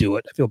 can he do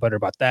it? I feel better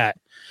about that.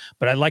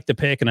 But I like the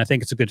pick, and I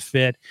think it's a good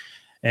fit.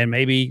 And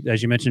maybe,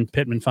 as you mentioned,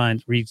 Pittman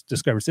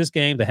rediscovers this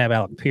game. They have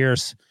Alec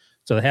Pierce.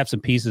 So they have some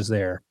pieces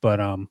there, but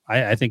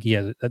I think he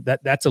has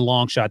that's a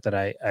long shot that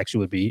I actually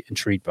would be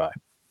intrigued by.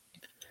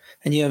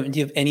 And do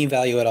you have any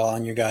value at all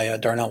on your guy,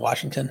 Darnell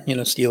Washington,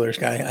 Steelers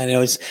guy? I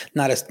know he's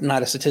not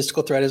a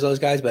statistical threat as those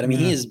guys, but I mean,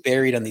 he is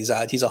buried on these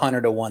odds. He's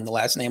 100-1, the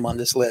last name on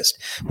this list,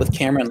 with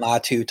Cameron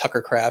Latu,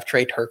 Tucker Kraft,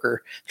 Trey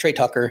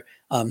Tucker.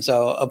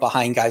 So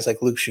behind guys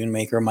like Luke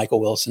Schoonmaker,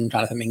 Michael Wilson,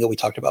 Jonathan Mingo, we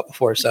talked about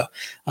before. So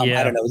I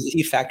don't know. Does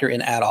he factor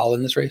in at all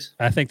in this race?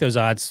 I think those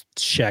odds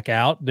check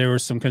out. There were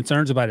some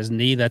concerns about his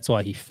knee. That's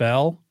why he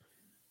fell.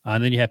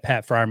 And then you have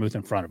Pat Freiermuth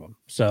in front of him.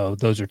 So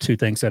those are two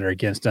things that are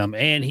against him.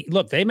 And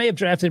they may have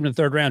drafted him in the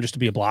third round just to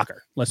be a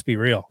blocker. Let's be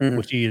real,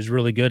 which he is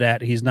really good at.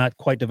 He's not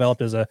quite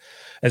developed as a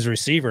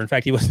receiver. In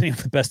fact, he wasn't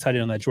even the best tight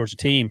end on that Georgia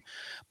team.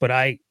 But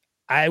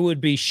I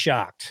would be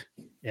shocked,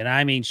 and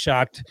I mean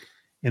shocked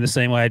in the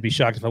same way I'd be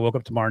shocked if I woke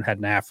up tomorrow and had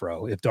an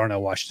afro if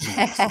Darnell Washington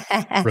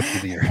was Rookie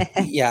of the Year.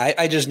 Yeah,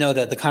 I just know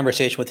that the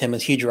conversation with him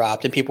is he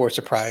dropped and people were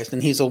surprised.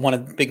 And he's one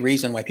of the big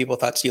reason why people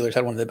thought Steelers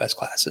had one of the best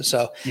classes.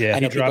 So I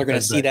know people are going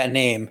to see that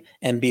name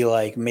and be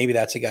like, maybe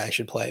that's a guy I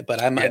should play.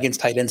 But I'm against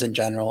tight ends in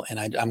general. And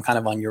I'm kind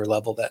of on your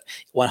level that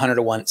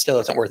 100-1 still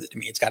isn't worth it to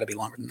me. It's got to be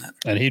longer than that.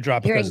 And he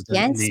dropped because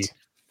against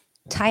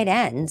tight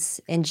ends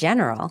in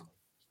general.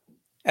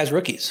 As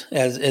rookies,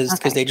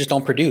 because they just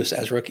don't produce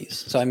as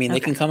rookies. So, I mean, they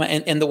can come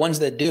and the ones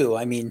that do,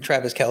 I mean,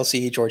 Travis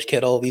Kelce, George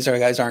Kittle, these are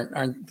guys aren't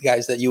the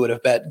guys that you would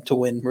have bet to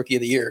win Rookie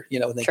of the Year,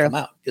 when they come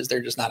out, because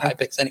they're just not high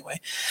picks anyway.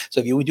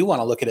 So if you do want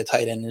to look at a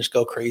tight end and just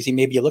go crazy,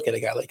 maybe you look at a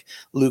guy like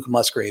Luke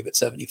Musgrave at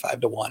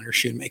 75-1 or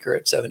Schoonmaker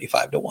at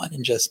 75-1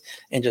 and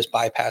just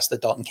bypass the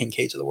Dalton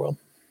Kincaids of the world.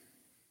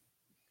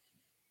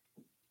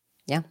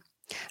 Yeah.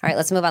 All right,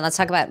 let's move on. Let's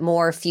talk about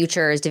more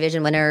futures,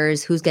 division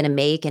winners, who's going to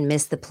make and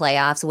miss the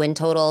playoffs, win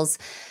totals.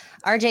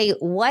 RJ,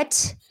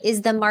 what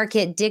is the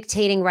market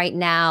dictating right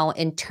now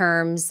in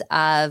terms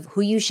of who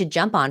you should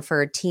jump on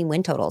for team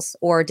win totals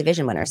or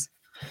division winners?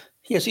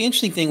 Yeah, so the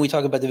interesting thing, we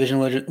talk about division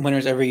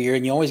winners every year,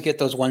 and you always get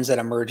those ones that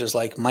emerge as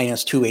like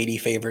minus 280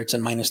 favorites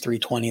and minus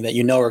 320 that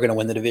are going to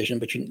win the division,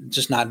 but you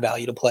just not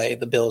value to play,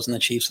 the Bills and the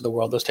Chiefs of the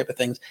world, those type of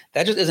things.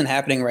 That just isn't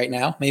happening right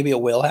now. Maybe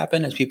it will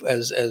happen as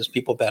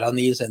people bet on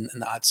these and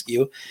the odds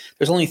skew.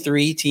 There's only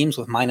 3 teams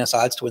with minus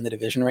odds to win the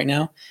division right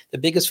now. The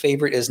biggest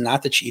favorite is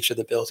not the Chiefs or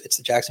the Bills. It's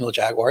the Jacksonville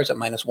Jaguars at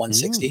minus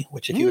 160,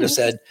 which if you would have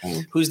said,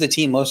 who's the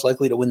team most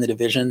likely to win the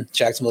division,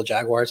 Jacksonville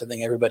Jaguars, I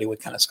think everybody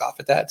would kind of scoff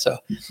at that. So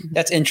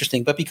that's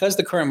interesting. But because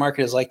the current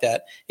market is like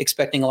that,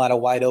 expecting a lot of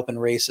wide open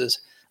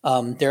races,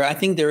 I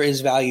think there is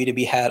value to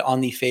be had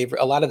on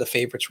a lot of the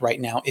favorites right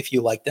now if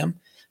you like them.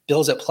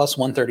 Bills at plus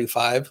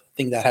 135, I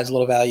think that has a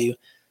little value.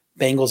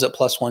 Bengals at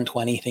plus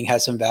 120, I think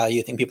has some value.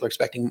 I think people are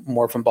expecting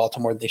more from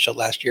Baltimore than they showed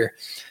last year.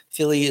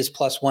 Philly is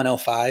plus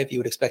 105. You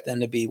would expect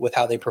them to be, with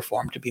how they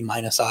perform, to be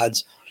minus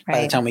odds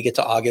by the time we get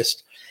to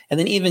August. And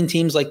then even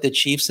teams like the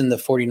Chiefs and the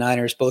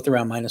 49ers, both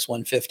around minus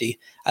 150,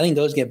 I think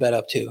those get bet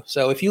up too.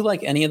 So if you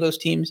like any of those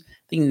teams,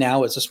 I think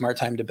now is a smart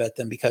time to bet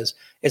them, because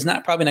it's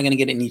probably not going to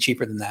get any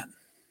cheaper than that.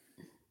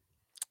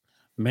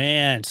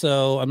 Man,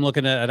 so I'm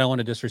looking at, I don't want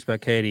to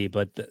disrespect Katie,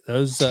 but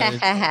those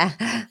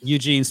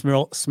Eugene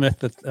Cyril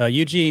Smith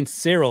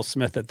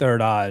at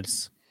third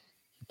odds,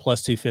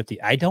 plus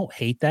 250. I don't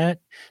hate that.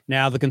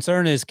 Now, the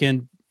concern is,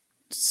 can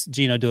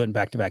Geno do it in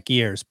back-to-back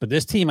years? But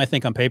this team, I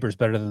think on paper, is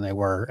better than they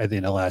were at the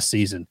end of last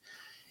season.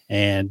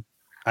 And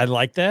I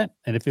like that.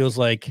 And it feels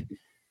like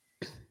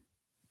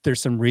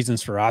there's some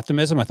reasons for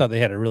optimism. I thought they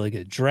had a really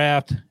good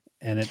draft.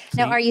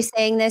 Now, are you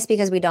saying this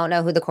because we don't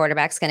know who the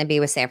quarterback's going to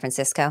be with San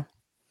Francisco?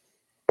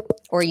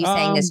 Or are you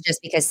saying this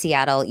just because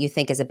Seattle you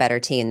think is a better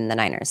team than the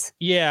Niners?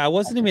 Yeah, I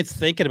wasn't even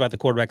thinking about the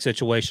quarterback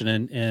situation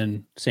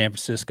in San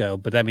Francisco,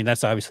 but I mean,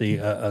 that's obviously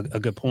a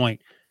good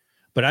point.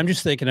 But I'm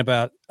just thinking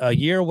about a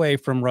year away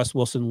from Russ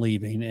Wilson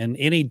leaving, and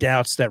any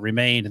doubts that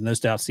remained, and those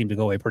doubts seem to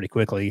go away pretty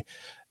quickly.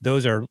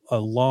 Those are a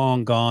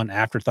long gone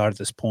afterthought at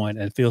this point.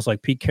 And it feels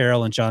like Pete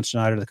Carroll and John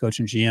Schneider, the coach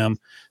and GM,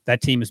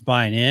 that team is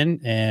buying in,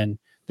 and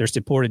they're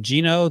supported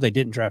Geno. They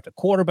didn't draft a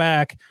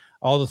quarterback,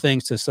 all the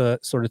things to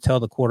sort of tell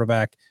the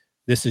quarterback,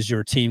 this is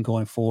your team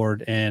going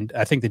forward. And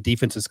I think the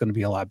defense is going to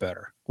be a lot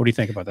better. What do you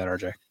think about that,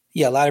 RJ?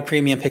 Yeah, a lot of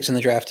premium picks in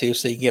the draft too,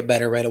 so you can get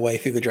better right away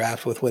through the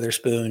draft with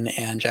Witherspoon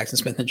and Jackson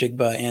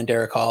Smith-Njigba and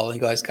Derek Hall and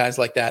guys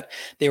like that.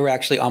 They were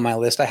actually on my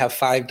list. I have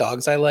 5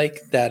 dogs I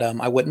like that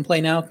I wouldn't play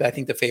now. I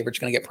think the favorite's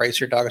going to get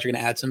pricier. Dogs are going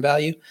to add some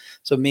value.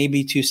 So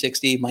maybe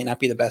 260 might not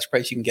be the best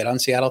price you can get on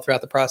Seattle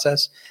throughout the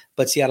process.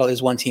 But Seattle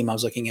is one team I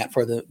was looking at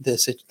for the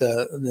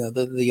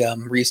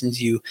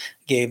reasons you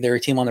gave. They're a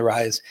team on the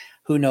rise.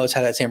 Who knows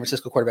how that San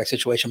Francisco quarterback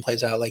situation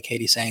plays out, like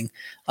Katie's saying.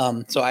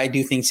 So I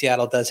do think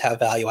Seattle does have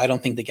value. I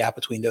don't think the gap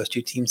between those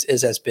two teams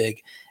is as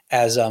big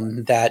as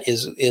that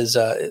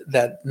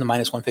the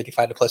minus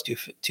 155 to plus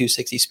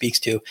 260 speaks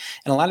to.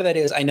 And a lot of that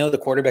is, I know the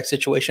quarterback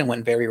situation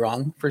went very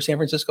wrong for San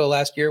Francisco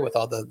last year with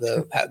all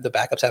the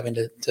backups having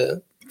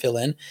to fill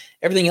in.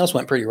 Everything else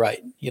went pretty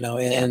right,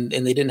 and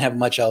they didn't have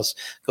much else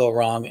go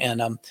wrong.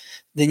 And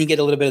then you get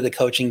a little bit of the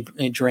coaching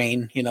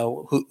drain,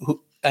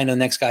 I know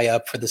next guy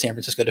up for the San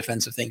Francisco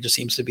defensive thing just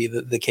seems to be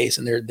the case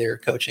in their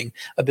coaching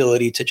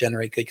ability to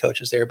generate good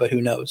coaches there. But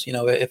who knows,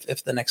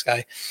 if the next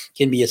guy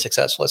can be as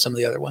successful as some of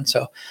the other ones.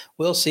 So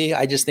we'll see.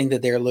 I just think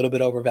that they're a little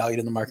bit overvalued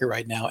in the market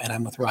right now. And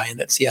I'm with Ryan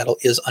that Seattle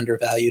is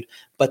undervalued,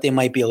 but they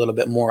might be a little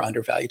bit more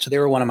undervalued. So they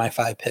were one of my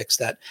 5 picks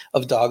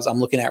of dogs I'm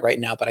looking at right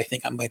now, but I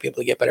think I might be able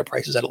to get better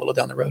prices at a little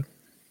down the road.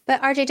 But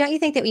RJ, don't you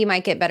think that you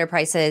might get better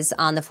prices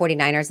on the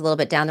 49ers a little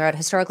bit down the road?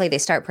 Historically, they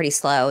start pretty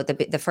slow.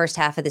 The first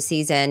half of the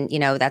season,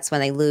 that's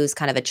when they lose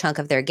kind of a chunk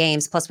of their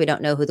games. Plus, we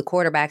don't know who the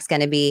quarterback's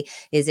going to be.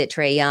 Is it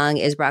Trey Young?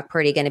 Is Brock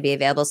Purdy going to be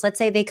available? So let's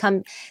say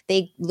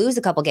they lose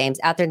a couple games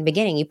out there in the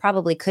beginning. You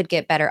probably could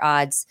get better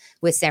odds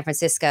with San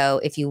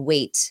Francisco if you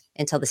wait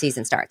until the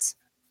season starts.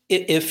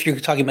 If you're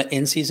talking about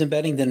in-season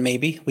betting, then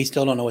maybe. We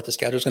still don't know what the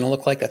schedule is going to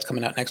look like. That's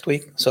coming out next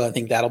week. So I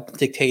think that'll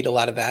dictate a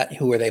lot of that.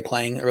 Who are they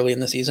playing early in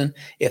the season?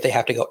 If they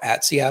have to go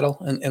at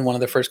Seattle in one of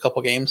their first couple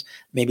games,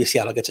 maybe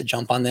Seattle gets a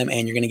jump on them,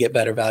 and you're going to get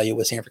better value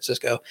with San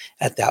Francisco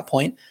at that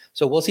point.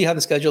 So we'll see how the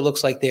schedule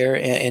looks like there,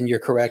 and you're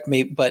correct.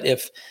 But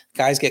if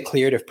guys get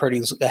cleared, if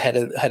Purdy's ahead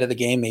of the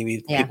game,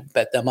 maybe people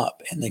bet them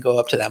up, and they go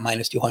up to that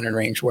minus 200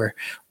 range where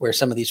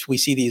some of these, we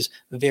see these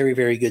very,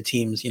 very good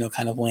teams,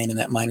 kind of laying in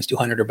that minus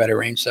 200 or better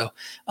range. So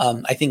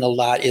I think a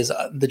lot is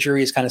the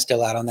jury is kind of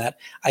still out on that.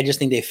 I just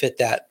think they fit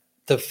that.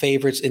 The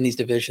favorites in these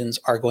divisions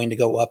are going to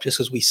go up just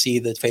because we see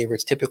the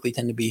favorites typically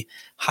tend to be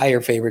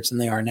higher favorites than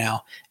they are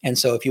now. And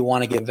so if you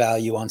want to get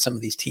value on some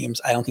of these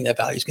teams, I don't think that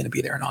value is going to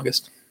be there in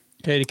August.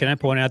 Katie, can I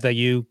point out that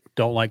you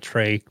don't like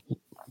Trey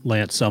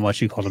Lance so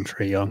much? You called him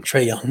Trey Young.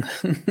 Trey Young.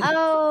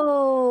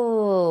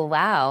 Oh,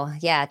 wow.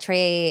 Yeah.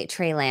 Trey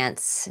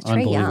Lance.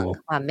 Trey Young.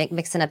 Wow,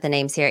 mixing up the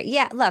names here.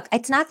 Yeah. Look,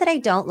 it's not that I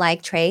don't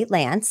like Trey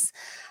Lance.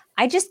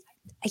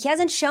 He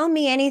hasn't shown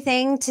me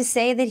anything to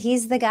say that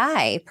he's the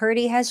guy.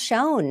 Purdy has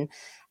shown,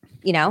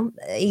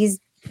 he's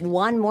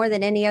won more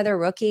than any other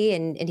rookie,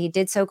 and he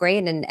did so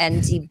great.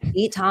 And he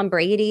beat Tom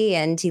Brady,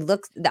 and the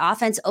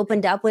offense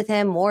opened up with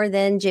him more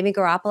than Jimmy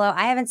Garoppolo.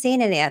 I haven't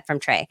seen any of that from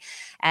Trey,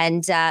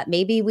 and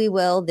maybe we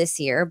will this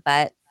year.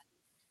 But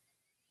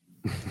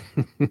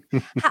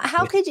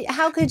how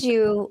could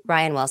you,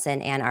 Ryan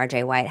Wilson and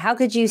RJ White, how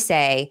could you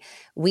say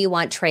we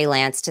want Trey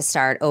Lance to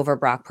start over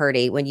Brock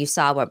Purdy when you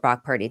saw what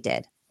Brock Purdy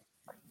did?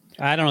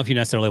 I don't know if you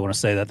necessarily want to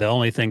say that. The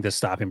only thing that's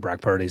stopping Brock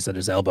Purdy is that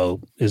his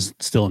elbow is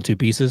still in 2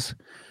 pieces.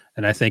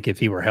 And I think if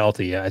he were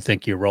healthy, I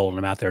think you're rolling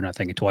him out there not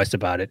thinking twice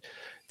about it.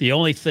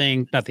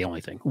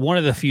 One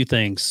of the few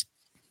things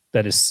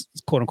that is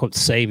quote unquote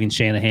saving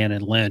Shanahan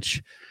and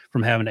Lynch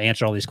from having to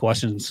answer all these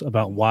questions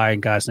about why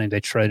guys named they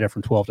traded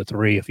from 12 to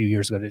 3 a few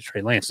years ago to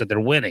Trey Lance, that they're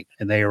winning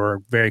and they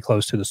were very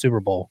close to the Super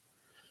Bowl.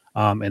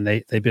 And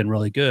they've been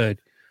really good.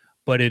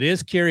 But it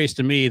is curious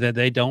to me that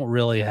they don't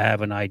really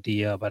have an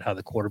idea about how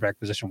the quarterback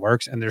position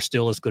works, and they're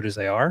still as good as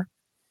they are.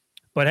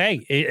 But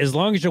hey, as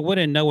long as you're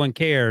winning, no one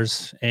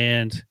cares.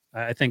 And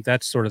I think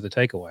that's sort of the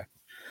takeaway.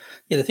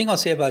 Yeah, the thing I'll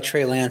say about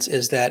Trey Lance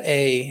is that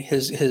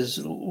his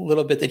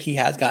little bit that he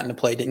has gotten to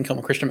play didn't come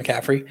with Christian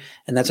McCaffrey,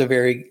 and that's a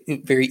very,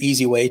 very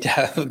easy way to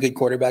have a good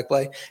quarterback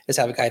play is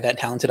have a guy that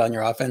talented on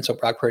your offense. So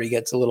Brock Purdy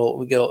gets a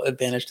little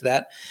advantage to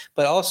that.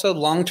 But also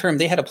long term,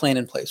 they had a plan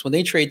in place when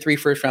they trade 3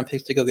 first-round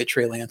picks to go get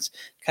Trey Lance.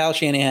 Kyle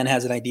Shanahan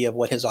has an idea of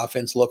what his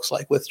offense looks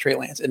like with Trey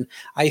Lance, and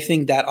I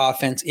think that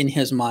offense in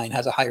his mind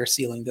has a higher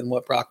ceiling than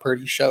what Brock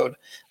Purdy showed,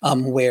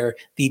 where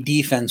the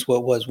defense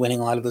was winning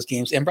a lot of those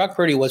games, and Brock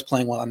Purdy was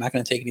playing well. I'm not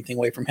going to take anything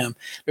away from him.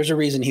 There's a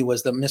reason he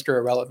was the Mr.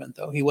 Irrelevant,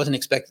 though. He wasn't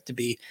expected to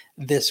be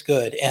this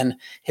good, and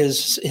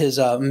his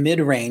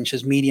mid-range,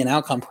 his median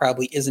outcome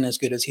probably isn't as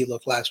good as he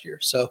looked last year.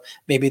 So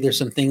maybe there's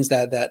some things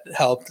that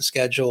help the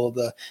schedule,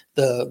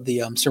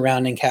 the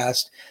surrounding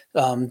cast,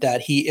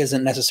 that he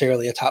isn't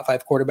necessarily a top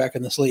 5 quarterback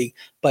in this league.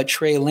 But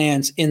Trey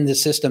Lance in the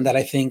system that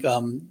I think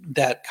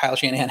that Kyle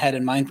Shanahan had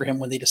in mind for him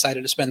when they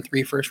decided to spend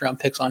 3 first-round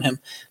picks on him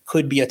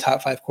could be a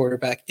top 5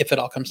 quarterback if it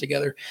all comes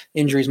together.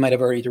 Injuries might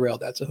have already derailed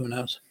that, so who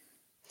knows?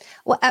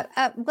 Well,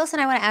 Wilson,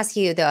 I want to ask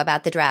you, though,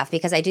 about the draft,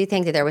 because I do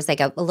think that there was like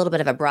a little bit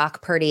of a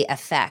Brock Purdy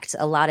effect.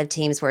 A lot of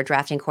teams were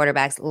drafting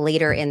quarterbacks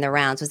later in the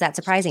rounds. Was that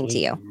surprising to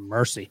you?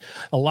 Mercy.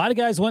 A lot of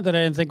guys went that I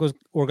didn't think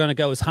were going to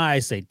go as high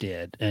as they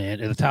did. And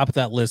at the top of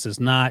that list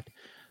is not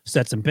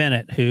Stetson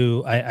Bennett,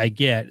 who I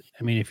get.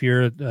 I mean, if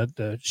you're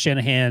the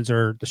Shanahans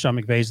or the Sean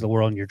McVays of the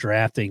world and you're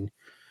drafting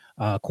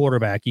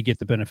quarterback, you get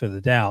the benefit of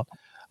the doubt.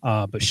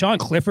 But Sean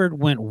Clifford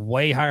went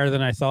way higher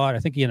than I thought. I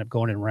think he ended up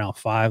going in round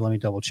 5. Let me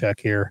double check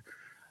here.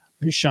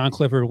 Sean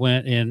Clifford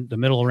went in the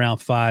middle of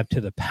round 5 to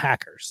the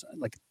Packers.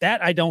 Like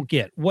that, I don't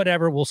get.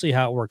 Whatever, we'll see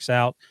how it works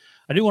out.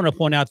 I do want to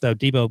point out, though,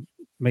 Debo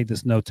made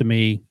this note to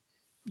me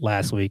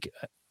last week.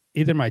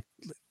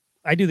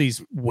 I do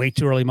these way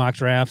too early mock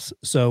drafts.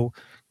 So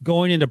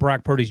going into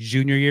Brock Purdy's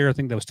junior year, I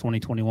think that was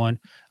 2021,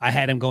 I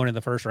had him going in the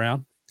first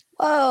round.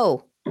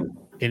 Whoa.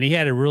 And he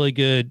had a really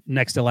good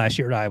next to last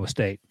year at Iowa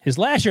State. His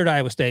last year at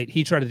Iowa State,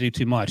 he tried to do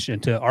too much.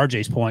 And to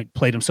RJ's point,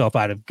 played himself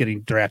out of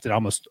getting drafted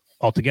almost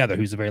altogether.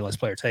 Who's the very last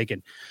player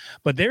taken.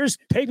 But there's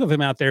tape of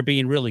him out there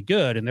being really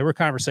good. And there were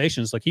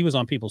conversations like he was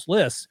on people's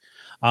lists,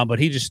 but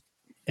he just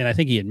And I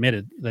think he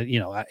admitted that,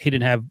 he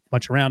didn't have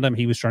much around him.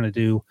 He was trying to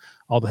do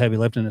all the heavy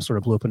lifting and sort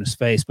of blew up in his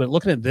face. But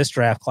looking at this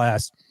draft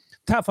class,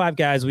 top 5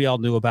 guys we all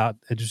knew about.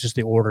 It was just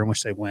the order in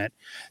which they went.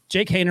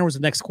 Jake Haener was the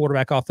next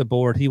quarterback off the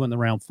board. He went in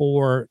the round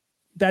 4.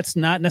 That's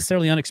not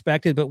necessarily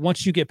unexpected, but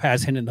once you get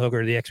past Hendon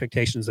Hooker, the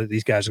expectations that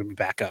these guys are going to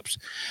be backups.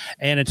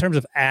 And in terms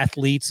of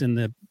athletes in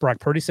the Brock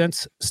Purdy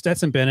sense,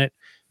 Stetson Bennett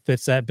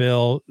fits that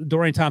bill.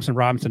 Dorian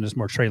Thompson-Robinson is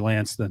more Trey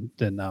Lance than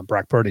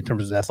Brock Purdy in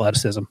terms of his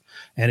athleticism,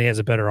 and he has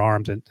a better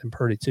arm than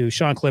Purdy too.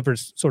 Sean Clifford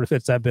sort of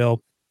fits that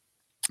bill.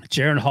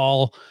 Jaron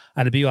Hall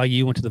out of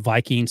BYU went to the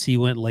Vikings. He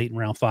went late in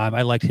round 5.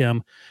 I liked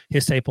him,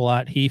 his tape a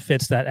lot. He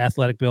fits that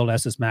athletic build,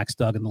 as is Max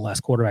Duggan, the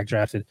last quarterback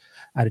drafted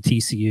out of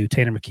TCU.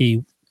 Tanner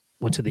McKee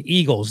went to the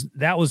Eagles.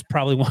 That was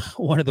probably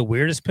one of the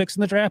weirdest picks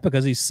in the draft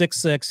because he's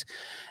 6'6",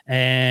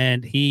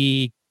 and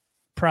he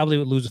probably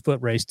would lose a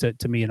foot race to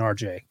me and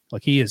RJ.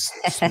 Like, he is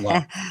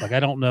slow. Like, I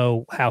don't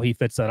know how he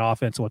fits that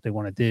offense and what they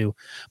want to do.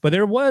 But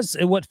there was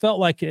what felt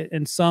like to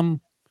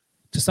some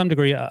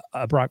degree a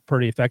Brock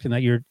Purdy effect in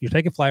that you're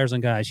taking flyers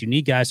on guys. You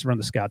need guys to run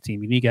the scout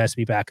team. You need guys to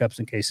be backups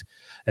in case,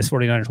 as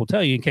 49ers will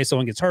tell you, in case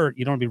someone gets hurt,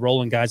 you don't want to be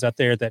rolling guys out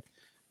there that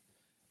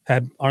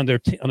have on their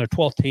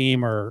 12th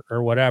team or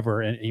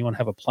whatever, and you want to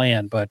have a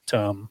plan. But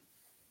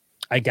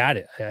I got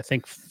it. I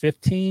think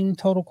 15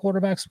 total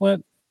quarterbacks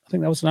went. I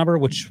think that was the number,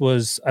 which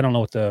was, I don't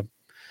know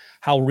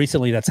how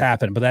recently that's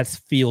happened, but that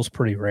feels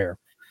pretty rare.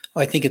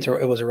 Well, I think it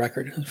was a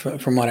record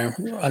from what I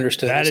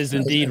understood. That is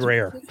indeed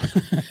rare.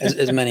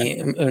 as many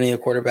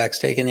quarterbacks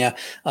taken. Yeah.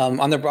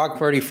 On the Brock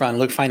Purdy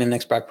front, finding the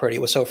next Brock Purdy.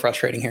 It was so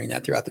frustrating hearing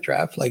that throughout the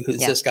draft. Like, who's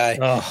this guy?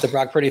 Oh. The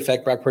Brock Purdy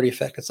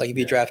effect. It's like, if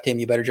you draft him,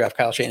 you better draft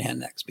Kyle Shanahan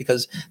next,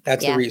 because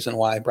that's the reason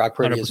why Brock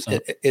Purdy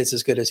is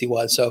as good as he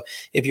was. So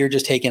if you're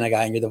just taking a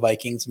guy and you're the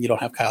Vikings and you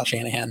don't have Kyle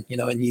Shanahan,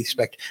 and you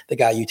expect the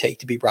guy you take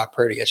to be Brock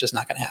Purdy, it's just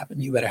not going to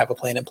happen. You better have a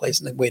plan in place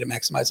and a way to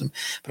maximize him.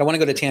 But I want to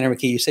go to Tanner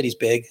McKee. You said he's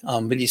big,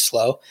 but he's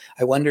slow.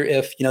 I wonder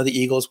if, the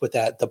Eagles with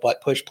the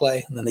butt push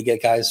play, and then they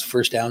get guys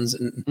first downs,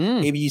 and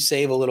maybe you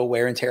save a little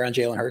wear and tear on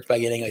Jalen Hurts by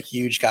getting a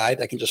huge guy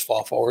that can just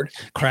fall forward.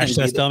 Crash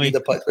test dummy. The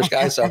butt push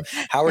guy. So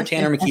how are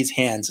Tanner McKee's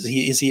hands?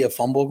 Is he a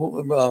fumble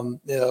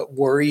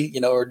worry,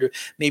 or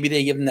maybe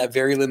they give him that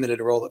very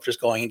limited role of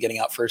just going and getting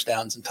out first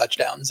downs and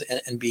touchdowns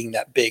and being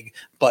that big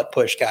butt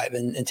push guy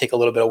and take a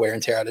little bit of wear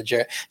and tear out of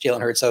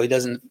Jalen Hurts. So he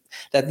doesn't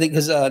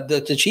because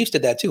the Chiefs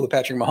did that too with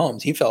Patrick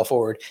Mahomes. He fell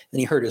forward and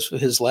he hurt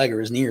his leg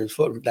or his knee or his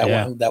foot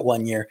that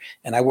one year.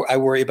 And I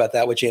worry about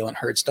that with Jalen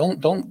Hurts.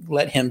 Don't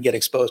let him get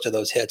exposed to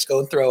those hits. Go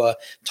and throw a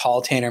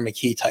tall Tanner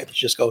McKee type.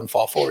 Just go and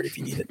fall forward if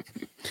you need it.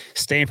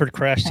 Stanford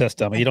crash test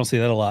dummy. You don't see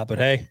that a lot, but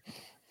hey.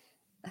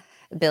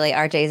 Billy,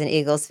 RJ's an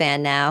Eagles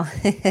fan now.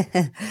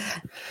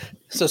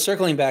 So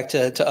circling back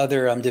to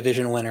other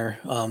division winner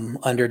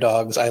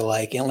underdogs, I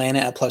like Atlanta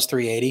at plus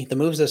 380. The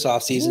moves this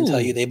offseason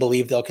tell you they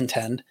believe they'll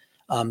contend.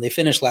 They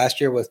finished last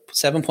year with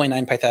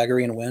 7.9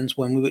 Pythagorean wins.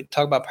 When we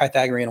talk about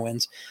Pythagorean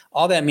wins,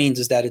 all that means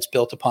is that it's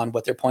built upon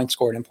what their points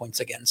scored and points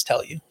against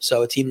tell you.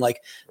 So a team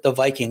like the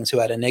Vikings, who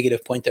had a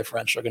negative point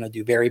differential, are going to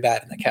do very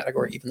bad in that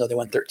category, even though they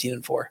went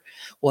 13-4.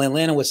 Well,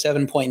 Atlanta with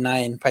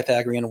 7.9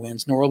 Pythagorean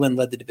wins. New Orleans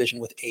led the division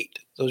with 8.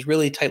 So it was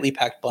really tightly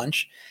packed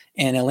bunch.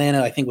 And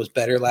Atlanta, I think, was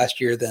better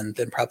last year than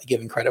probably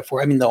given credit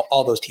for. I mean,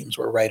 all those teams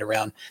were right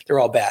around. They're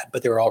all bad,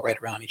 but they were all right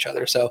around each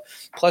other. So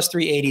plus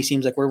 380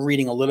 seems like we're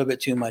reading a little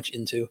bit too much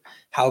into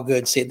how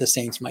good, say, the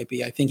Saints might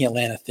be. I think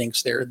Atlanta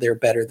thinks they're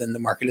better than the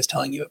market is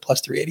telling you at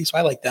plus 380. So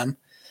I like them.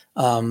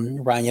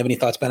 Ryan, you have any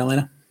thoughts about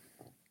Atlanta?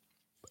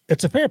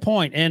 It's a fair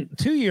point. And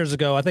 2 years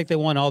ago, I think they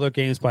won all their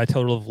games by a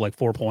total of like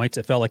 4 points.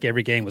 It felt like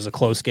every game was a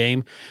close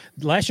game.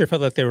 Last year,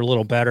 felt like they were a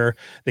little better.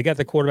 They got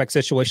the quarterback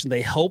situation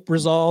they hope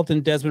resolved in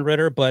Desmond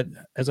Ridder. But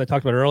as I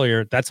talked about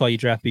earlier, that's why you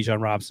draft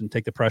Bijan Robinson,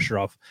 take the pressure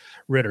off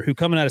Ridder, who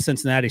coming out of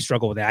Cincinnati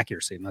struggled with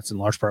accuracy. And that's in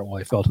large part why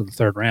he fell to the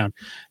third round.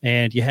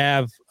 And you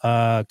have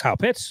Kyle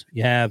Pitts,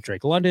 you have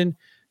Drake London,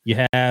 you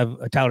have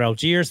Tyler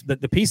Algiers. The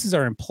pieces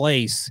are in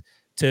place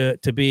to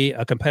be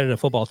a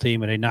competitive football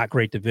team in a not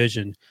great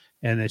division.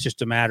 And it's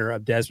just a matter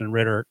of Desmond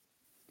Ridder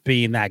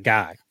being that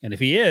guy. And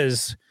if he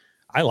is,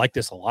 I like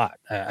this a lot.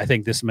 I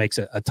think this makes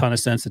a ton of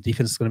sense. The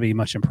defense is going to be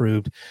much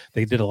improved.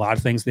 They did a lot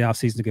of things in the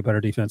offseason to get better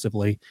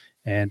defensively.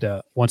 And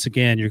once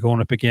again, you're going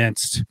up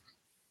against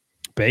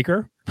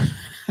Baker,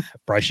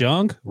 Bryce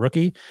Young,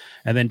 rookie,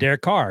 and then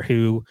Derek Carr,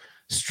 who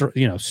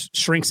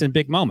shrinks in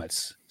big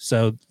moments.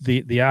 So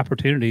the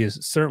opportunity is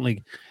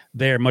certainly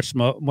there much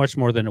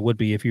more than it would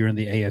be if you're in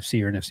the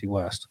AFC or NFC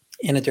West.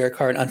 And a Derek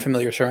Carr in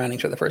unfamiliar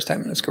surroundings for the first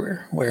time in his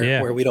career,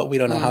 where we don't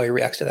know how he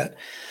reacts to that.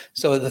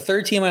 So the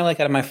third team I like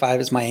out of my 5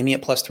 is Miami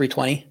at plus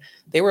 320.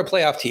 They were a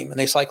playoff team and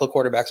they cycled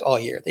quarterbacks all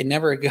year. They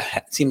never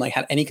seemed like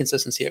had any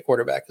consistency at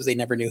quarterback because they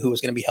never knew who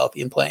was going to be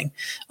healthy and playing.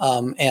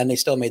 And they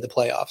still made the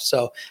playoffs.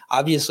 So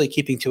obviously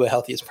keeping Tua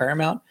healthy is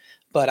paramount.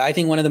 But I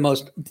think one of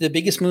the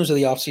biggest moves of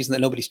the offseason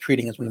that nobody's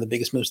treating as one of the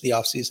biggest moves of the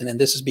offseason, and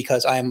this is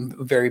because I'm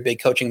a very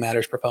big coaching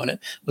matters proponent,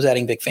 was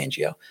adding Vic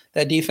Fangio.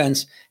 That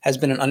defense has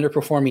been an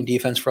underperforming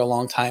defense for a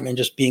long time and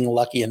just being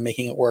lucky and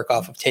making it work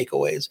off of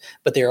takeaways.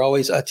 But they're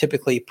always a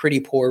typically pretty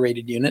poor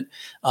rated unit.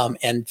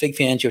 And Vic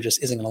Fangio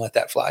just isn't going to let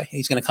that fly.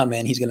 He's going to come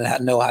in. He's going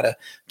to know how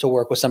to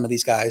work with some of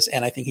these guys.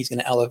 And I think he's going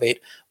to elevate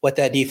what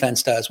that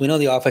defense does. We know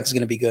the offense is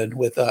going to be good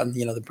with,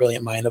 the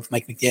brilliant mind of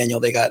Mike McDaniel.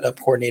 They got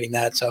coordinating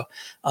that. So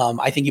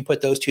I think you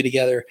put those two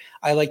together.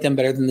 I like them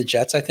better than the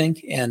Jets, I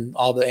think. And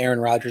all the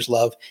Aaron Rodgers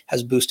love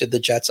has boosted the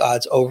Jets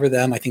odds over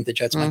them. I think the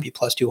Jets might be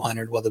plus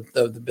 200, while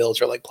the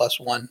Bills are like plus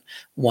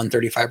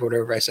 135 or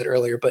whatever I said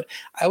earlier. But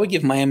I would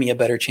give Miami a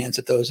better chance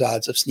at those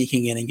odds of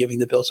sneaking in and giving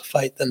the Bills a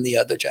fight than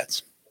the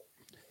Jets.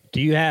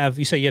 You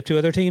say you have two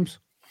other teams?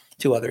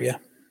 Two other, yeah.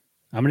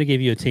 I'm going to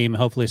give you a team.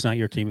 Hopefully it's not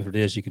your team. If it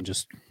is, you can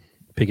just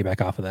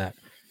piggyback off of that.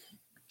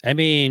 I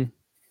mean,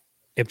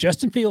 if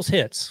Justin Fields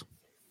hits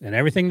and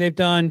everything they've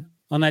done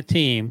on that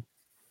team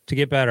to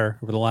get better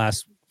over the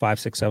last 5,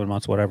 6, 7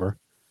 months, whatever.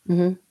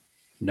 Mm-hmm.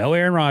 No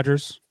Aaron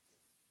Rodgers.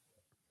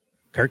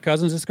 Kirk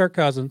Cousins is Kirk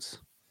Cousins.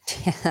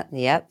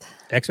 Yep.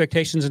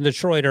 Expectations in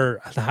Detroit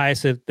are the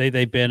highest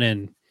they've been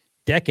in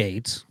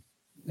decades.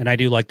 And I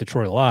do like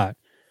Detroit a lot.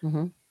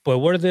 Mm-hmm. But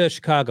what are the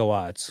Chicago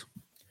odds?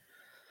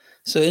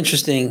 So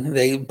interesting.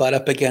 They butt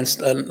up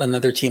against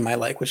another team I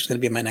like, which is going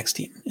to be my next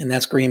team. And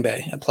that's Green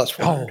Bay at plus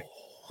 400.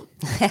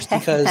 Just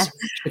because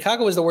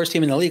Chicago was the worst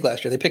team in the league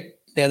last year.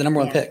 They had the number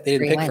one pick. They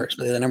didn't pick first,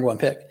 but they had the number one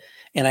pick.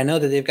 And I know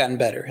that they've gotten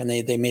better, and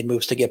they made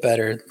moves to get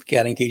better,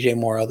 getting DJ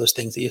Moore, all those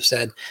things that you've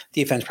said.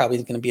 Defense probably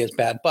isn't going to be as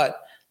bad,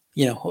 but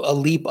a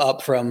leap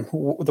up from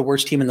the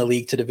worst team in the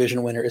league to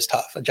division winner is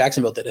tough.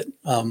 Jacksonville did it,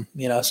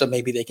 so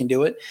maybe they can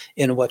do it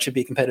in what should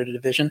be a competitive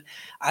division.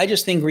 I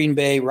just think Green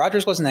Bay,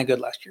 Rodgers wasn't that good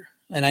last year.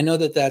 And I know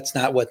that that's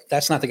not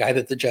the guy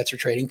that the Jets are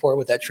trading for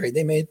with that trade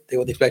they made. They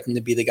would expect him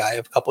to be the guy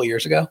of a couple of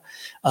years ago.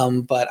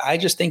 But I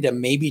just think that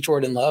maybe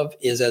Jordan Love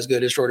is as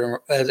good as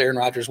Aaron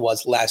Rodgers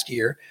was last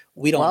year.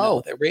 We don't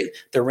know.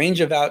 The range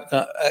of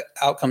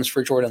outcomes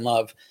for Jordan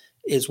Love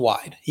is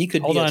wide. He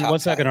could hold on 1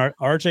 second.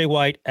 RJ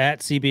White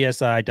at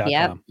CBSI.com.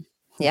 Yep.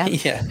 Yeah.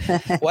 Yeah.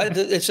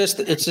 It's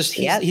just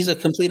he's a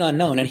complete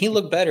unknown, and he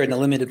looked better in the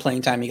limited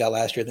playing time he got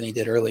last year than he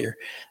did earlier.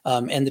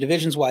 And the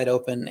division's wide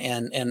open,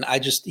 and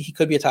he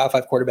could be a top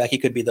 5 quarterback. He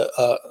could be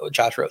the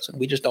Josh Rosen.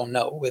 We just don't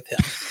know with him.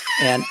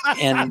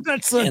 And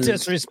that's so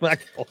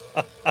disrespectful.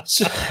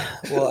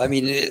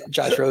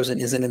 Josh Rosen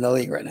isn't in the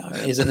league right now.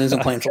 He isn't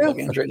playing football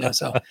games right now.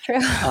 So,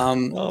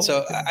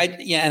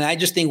 I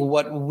just think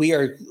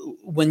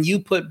when you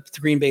put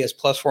Green Bay as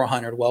plus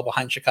 400, well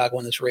behind Chicago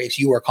in this race,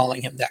 you are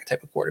calling him that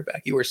type of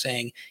quarterback. You were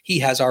saying he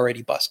has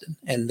already busted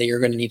and they are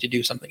going to need to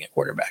do something at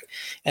quarterback.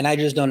 And I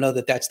just don't know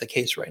that that's the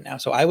case right now.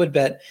 So I would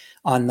bet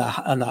on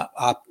the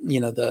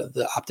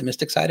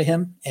optimistic side of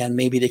him, and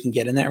maybe they can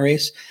get in that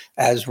race,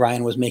 as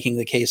Ryan was making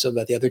the case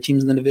about the other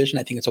teams in the division.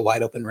 I think it's a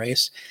wide open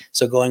race.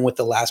 So going with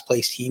the last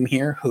place team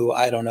here, who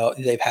I don't know,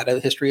 they've had a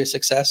history of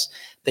success.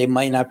 They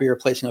might not be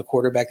replacing a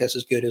quarterback that's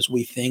as good as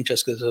we think,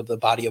 just because of the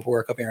body of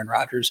work of Aaron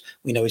Rodgers.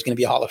 We know he's going to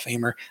be a Hall of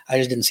Famer. I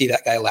just didn't see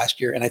that guy last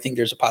year. And I think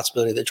there's a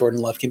possibility that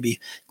Jordan Love can be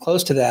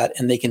close to that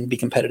and they can be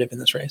competitive in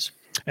this race.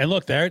 And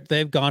look,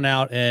 they've gone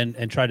out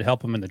and tried to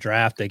help him in the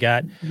draft. They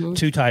got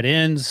 2 tight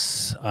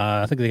ends.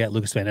 I think they got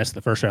Lucas Van Ness in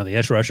the first round, the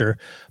edge rusher,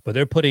 but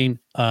they're putting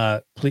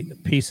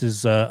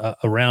pieces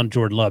around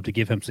Jordan Love to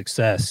give him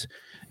success.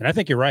 And I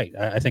think you're right.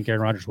 I think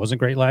Aaron Rodgers wasn't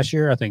great last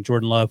year. I think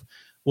Jordan Love,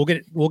 we'll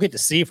get to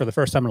see for the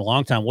first time in a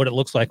long time what it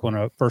looks like when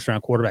a first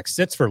round quarterback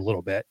sits for a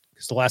little bit.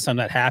 Because the last time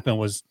that happened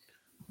was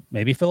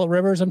maybe Phillip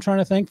Rivers, I'm trying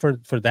to think,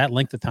 for that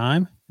length of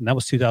time. And that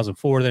was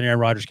 2004. Then Aaron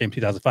Rodgers came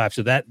 2005.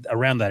 So that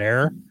around that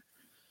era.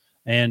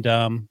 And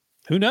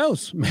who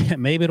knows?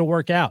 Maybe it'll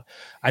work out.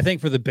 I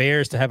think for the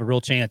Bears to have a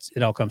real chance,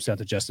 it all comes down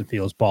to Justin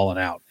Fields balling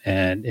out.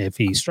 And if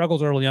he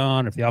struggles early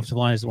on, if the offensive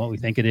line isn't what we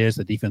think it is,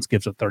 the defense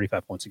gives up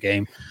 35 points a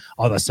game,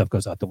 all that stuff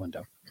goes out the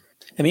window.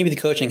 And maybe the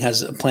coaching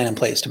has a plan in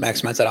place to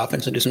maximize that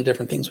offense and do some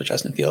different things with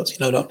Justin Fields.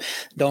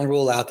 Don't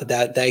rule out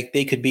that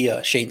they could be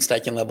a Shane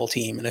Steichen level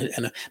team.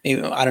 And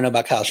maybe, I don't know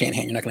about Kyle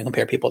Shanahan. You're not going to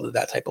compare people to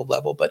that type of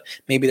level, but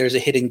maybe there's a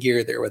hidden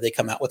gear there where they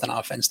come out with an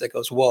offense that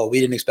goes, whoa, we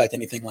didn't expect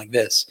anything like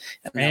this.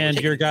 And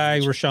your guy,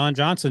 Rashawn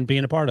Johnson,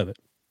 being a part of it.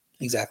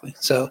 Exactly.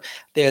 So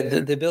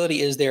the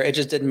ability is there. It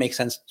just didn't make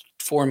sense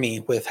for me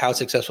with how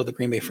successful the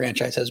Green Bay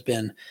franchise has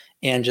been,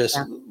 and just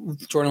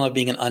Jordan Love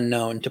being an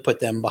unknown to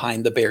put them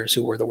behind the Bears,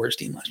 who were the worst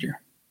team last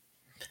year.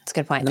 That's a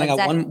good point. And then I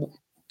got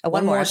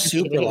one more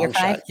super long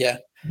shot. Yeah.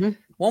 Mm-hmm.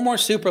 One more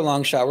super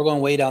long shot. We're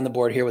going way down the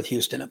board here with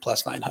Houston at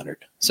plus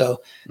 900.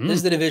 So this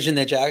is the division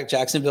that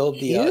Jacksonville,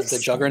 the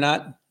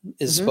juggernaut,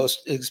 is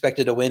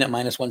expected to win at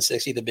minus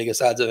 160, the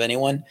biggest odds of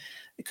anyone.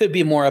 It could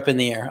be more up in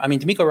the air. I mean,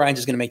 DeMeco Ryans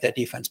is going to make that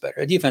defense better.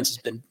 The defense has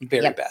been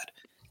very bad.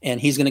 And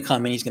he's going to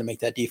come and he's going to make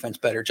that defense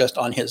better just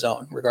on his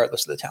own,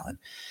 regardless of the talent.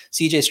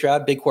 CJ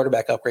Stroud, big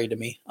quarterback upgrade to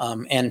me,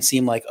 and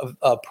seemed like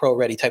a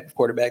pro-ready type of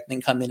quarterback,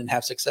 then come in and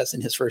have success in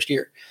his first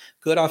year.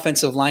 good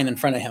offensive line in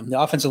front of him. The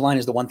offensive line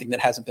is the one thing that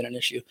hasn't been an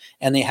issue,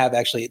 and they have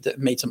actually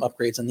made some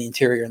upgrades in the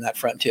interior in that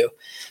front too.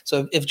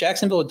 So if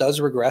Jacksonville does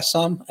regress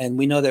some, and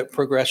we know that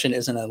progression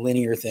isn't a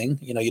linear thing,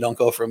 you don't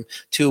go from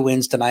 2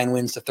 wins to 9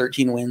 wins to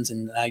 13 wins,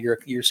 and now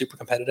you're super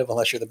competitive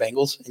unless you're the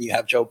Bengals and you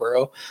have Joe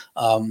Burrow.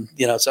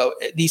 So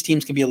these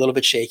teams can be a little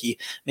bit shaky.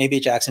 Maybe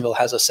Jacksonville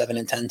has a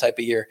 7-10 type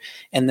of year,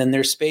 and then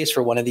there's space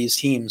for one of these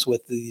teams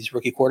with these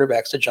rookie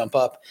quarterbacks to jump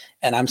up.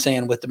 And I'm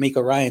saying with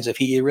DeMeco Ryans, if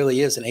he really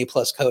is an A+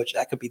 coach,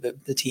 that could be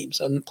the team.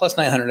 So plus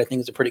 900, I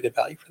think, is a pretty good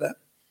value for that.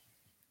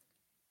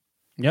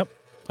 Yep.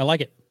 I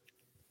like it.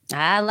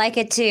 I like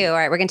it too. All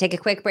right, we're going to take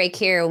a quick break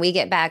here. When we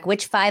get back,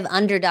 which 5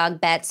 underdog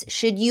bets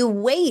should you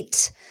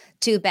wait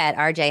to bet?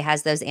 RJ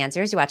has those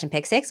answers. You're watching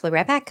Pick Six. We'll be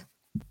right back.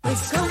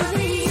 It's gonna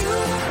be you.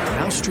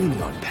 Now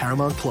streaming on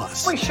Paramount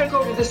Plus. We should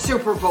go to the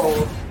Super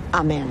Bowl.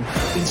 I'm in.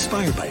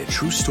 Inspired by a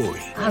true story.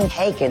 I'm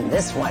taking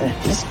this one.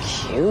 He's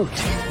cute.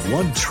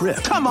 One trip.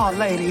 Come on,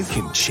 ladies.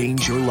 Can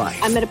change your life.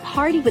 I'm at a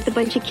party with a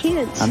bunch of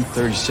kids. I'm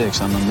 36.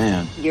 I'm a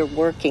man. You're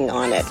working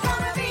on it.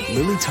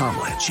 Lily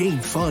Tomlin, Jane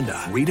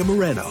Fonda, Rita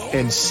Moreno,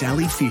 and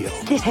Sally Field.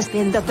 This has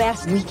been the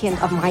best weekend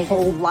of my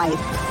whole life.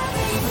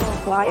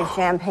 Why is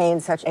champagne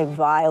such a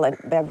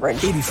violent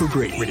beverage? 80 for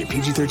Brady. Rated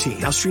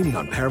PG-13. Now streaming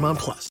on Paramount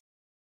Plus.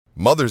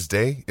 Mother's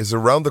Day is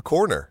around the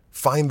corner.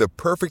 Find the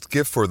perfect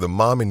gift for the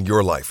mom in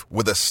your life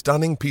with a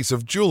stunning piece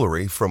of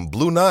jewelry from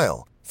Blue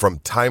Nile. From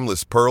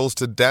timeless pearls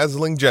to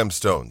dazzling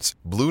gemstones,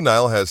 Blue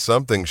Nile has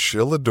something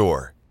she'll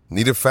adore.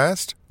 Need it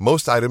fast?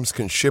 Most items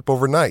can ship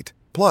overnight.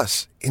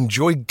 Plus,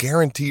 enjoy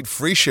guaranteed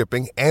free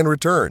shipping and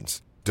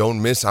returns.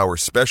 Don't miss our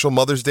special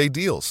Mother's Day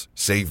deals.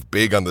 Save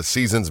big on the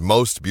season's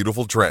most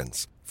beautiful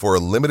trends. For a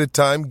limited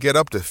time, get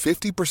up to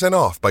 50%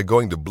 off by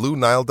going to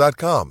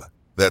BlueNile.com.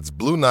 That's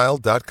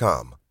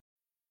BlueNile.com.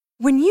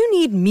 When you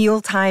need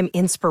mealtime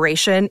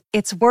inspiration,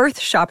 it's worth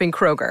shopping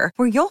Kroger,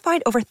 where you'll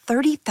find over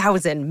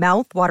 30,000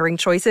 mouth-watering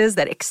choices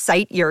that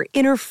excite your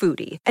inner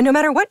foodie. And no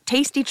matter what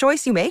tasty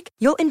choice you make,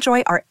 you'll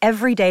enjoy our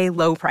everyday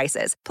low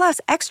prices, plus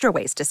extra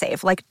ways to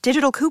save, like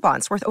digital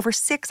coupons worth over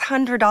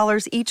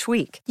 $600 each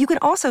week. You can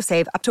also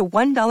save up to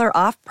 $1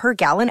 off per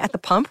gallon at the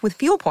pump with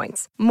fuel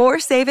points. More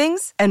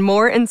savings and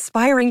more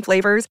inspiring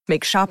flavors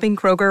make shopping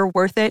Kroger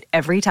worth it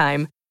every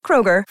time.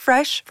 Kroger,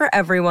 fresh for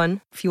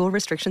everyone. Fuel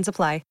restrictions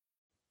apply.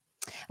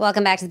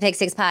 Welcome back to the Pick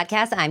Six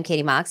podcast. I'm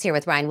Katie Mox here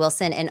with Ryan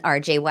Wilson and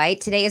RJ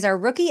White. Today is our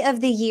Rookie of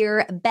the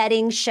Year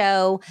betting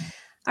show.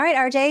 All right,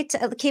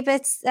 RJ,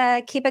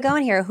 keep it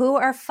going here. Who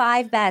are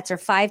 5 bets or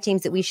 5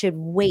 teams that we should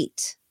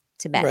wait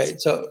to bet?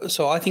 Right.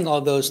 So I think all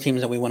those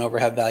teams that we went over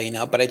have value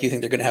now, but I do think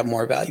they're going to have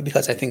more value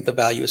because I think the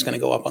value is going to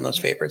go up on those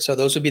favorites. So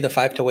those would be the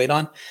 5 to wait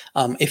on.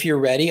 If you're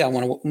ready, I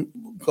want to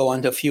go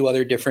on to a few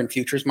other different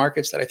futures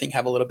markets that I think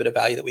have a little bit of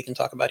value that we can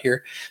talk about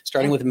here,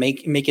 starting with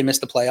make and miss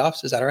the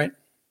playoffs. Is that all right?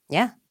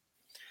 Yeah.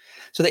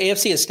 So the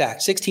AFC is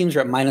stacked. 6 teams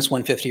are at minus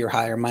 150 or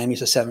higher.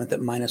 Miami's a 7th at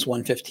minus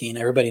 115.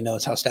 Everybody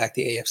knows how stacked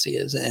the AFC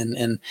is.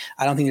 And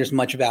I don't think there's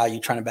much value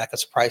trying to back a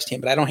surprise team,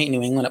 but I don't hate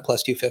New England at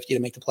plus 250 to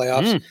make the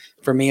playoffs.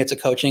 For me, it's a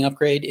coaching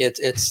upgrade.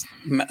 It's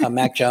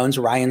Mac Jones,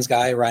 Ryan's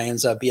guy,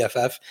 Ryan's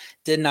BFF,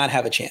 did not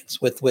have a chance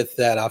with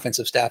that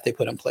offensive staff they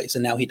put in place.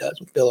 And now he does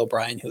with Bill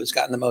O'Brien, who has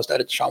gotten the most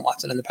out of Deshaun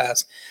Watson in the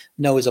past.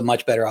 No is a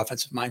much better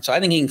offensive mind. So I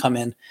think he can come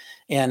in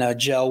and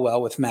gel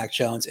well with Mac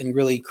Jones and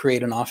really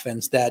create an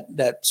offense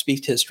that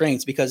speaks to his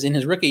strengths, because in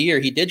his rookie year,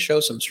 he did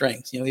show some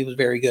strengths. He was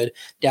very good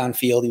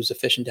downfield. He was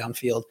efficient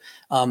downfield.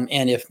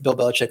 And if Bill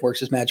Belichick works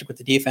his magic with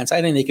the defense,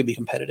 I think they could be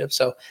competitive.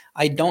 So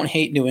I don't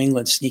hate New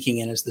England sneaking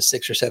in as the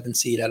 6 or 7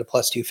 seed at a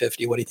plus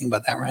 250. What do you think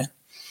about that, Ryan?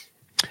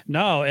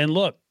 No. And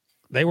look,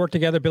 they work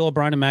together, Bill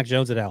O'Brien and Mac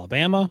Jones at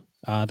Alabama.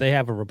 They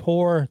have a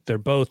rapport. They're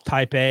both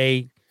type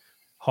A,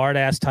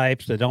 hard-ass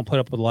types that don't put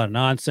up with a lot of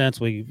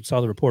nonsense. We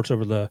saw the reports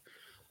over the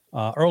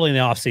early in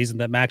the offseason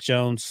that Mac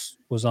Jones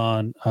was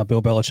on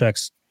Bill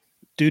Belichick's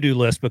doo-doo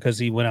list because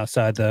he went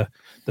outside the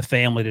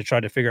family to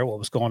try to figure out what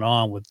was going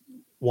on with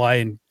why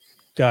in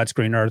God's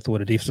green earth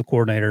would a defensive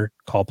coordinator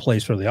call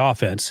plays for the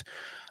offense.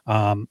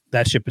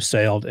 That ship has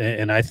sailed,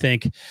 and I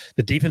think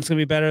the defense is going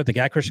to be better. They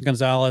got Christian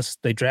Gonzalez.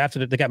 They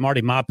drafted it. They got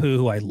Marty Mapu,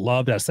 who I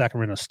loved out of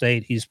Sacramento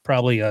State. He's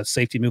probably a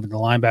safety moving the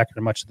linebacker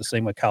in much the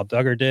same way Kyle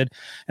Duggar did.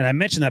 And I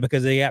mentioned that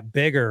because they got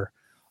bigger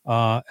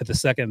at the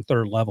second and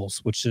third levels,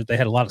 which they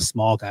had a lot of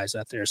small guys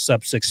out there,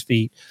 sub 6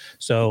 feet.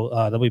 So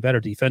they'll be better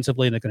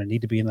defensively, and they're going to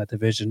need to be in that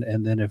division.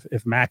 And then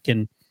if Mac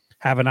can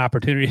have an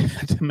opportunity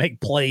to make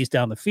plays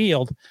down the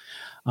field,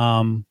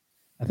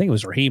 I think it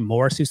was Raheem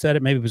Morris who said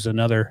it. Maybe it was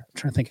another. I'm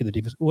trying to think of the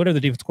defense, whatever the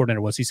defensive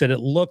coordinator was. He said it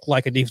looked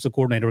like a defensive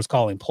coordinator was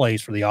calling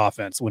plays for the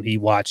offense when he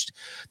watched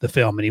the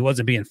film, and he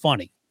wasn't being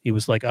funny. He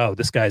was like, "Oh,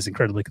 this guy's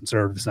incredibly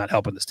conservative. It's not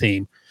helping this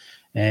team."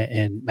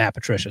 And Matt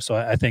Patricia. So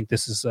I think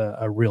this is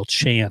a real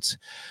chance,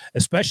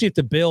 especially if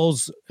the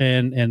Bills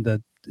and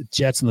the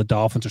Jets and the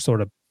Dolphins are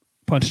sort of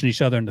punching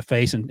each other in the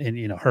face and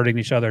hurting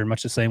each other in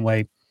much the same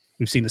way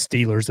we've seen the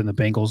Steelers and the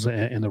Bengals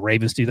and the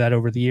Ravens do that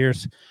over the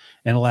years,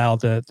 and allow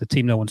the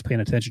team no one's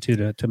paying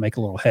attention to make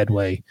a little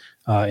headway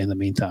in the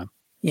meantime.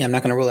 Yeah, I'm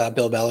not going to rule out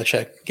Bill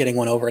Belichick getting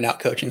one over and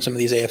out coaching some of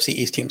these AFC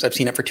East teams. I've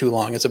seen it for too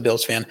long as a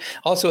Bills fan.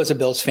 Also, as a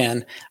Bills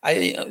fan,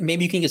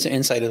 maybe you can get some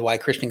insight into why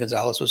Christian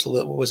Gonzalez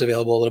was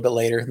available a little bit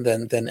later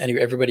than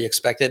everybody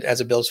expected.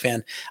 As a Bills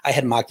fan, I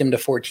had mocked him to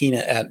 14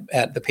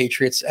 at the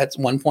Patriots at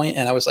one point,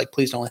 and I was like,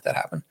 please don't let that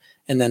happen.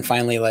 And then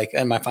finally,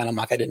 in my final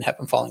mock, I didn't have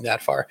him falling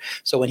that far.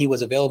 So when he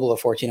was available at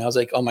 14, I was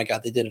like, oh my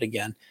God, they did it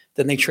again.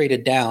 Then they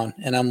traded down,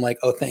 and I'm like,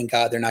 oh, thank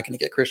God they're not going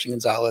to get Christian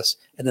Gonzalez.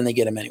 And then they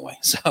get him anyway.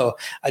 So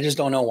I just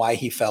don't know why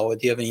he fell. Do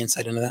you have any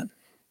insight into that?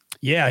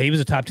 Yeah, he was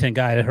a top 10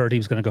 guy. I heard he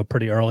was going to go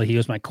pretty early. He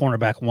was my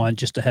cornerback one,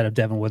 just ahead of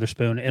Devin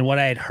Witherspoon. And what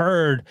I had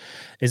heard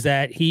is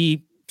that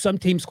some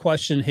teams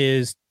question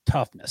his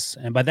toughness.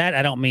 And by that,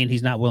 I don't mean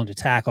he's not willing to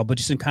tackle, but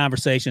just in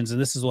conversations, and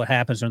this is what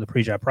happens during the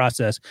pre-draft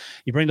process.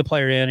 You bring the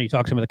player in, or you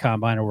talk to him at the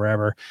combine or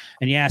wherever,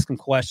 and you ask him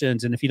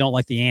questions. And if you don't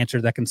like the answer,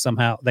 that can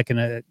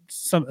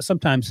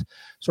sometimes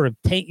sort of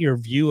taint your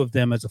view of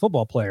them as a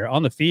football player.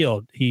 On the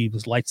field, he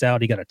was lights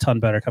out. He got a ton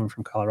better coming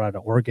from Colorado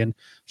to Oregon,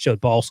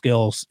 showed ball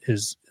skills.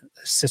 His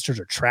sisters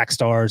are track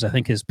stars. I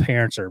think his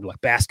parents are like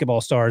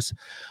basketball stars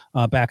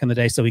back in the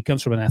day. So he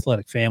comes from an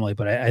athletic family.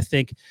 But I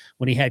think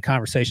when he had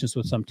conversations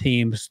with some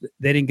teams,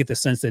 they didn't get the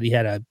sense that he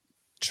had a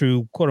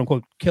true quote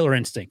unquote killer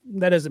instinct.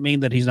 That doesn't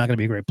mean that he's not going to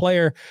be a great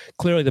player.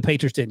 Clearly the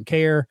Patriots didn't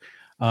care.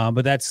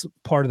 But that's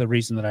part of the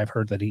reason that I've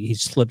heard that he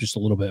slipped just a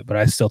little bit. But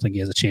I still think he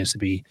has a chance to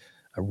be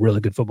a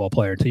really good football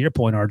player. To your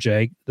point,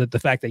 RJ, the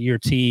fact that your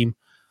team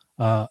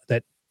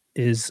that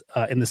is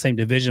in the same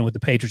division with the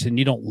Patriots, and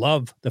you don't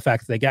love the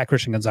fact that they got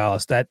Christian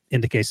Gonzalez, that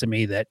indicates to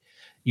me that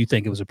you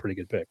think it was a pretty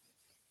good pick.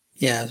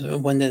 Yeah,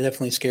 one that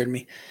definitely scared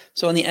me.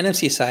 So on the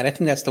NFC side, I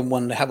think that's the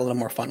one to have a little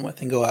more fun with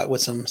and go out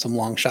with some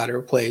long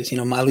shotter plays,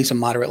 at least some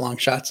moderate long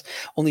shots.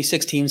 Only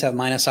 6 teams have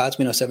minus odds.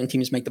 We know 7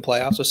 teams make the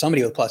playoffs. So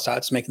somebody with plus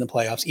odds making the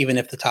playoffs, even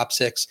if the top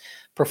 6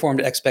 performed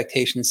to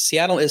expectations.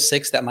 Seattle is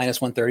 6th at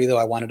minus 130, though.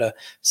 I wanted to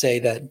say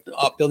that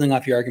building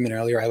off your argument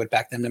earlier, I would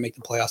back them to make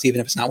the playoffs, even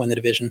if it's not win the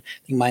division.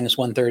 I think minus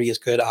 130 is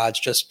good odds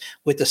just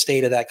with the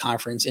state of that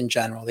conference in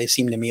general. They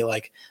seem to me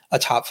like a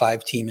top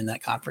 5 team in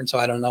that conference. So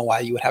I don't know why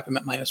you would have them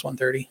at minus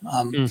 130.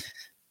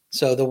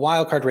 So the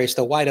wild card race,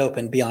 the wide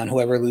open beyond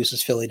whoever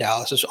loses Philly,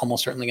 Dallas is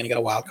almost certainly going to get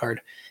a wild card.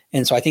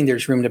 And so I think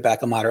there's room to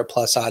back a moderate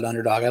plus odd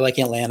underdog. I like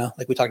Atlanta,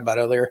 like we talked about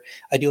earlier.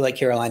 I do like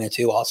Carolina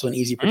too, also an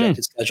easy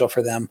projected schedule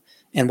for them.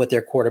 And with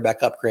their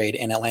quarterback upgrade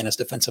and Atlanta's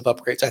defensive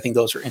upgrades, I think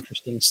those are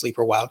interesting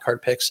sleeper wild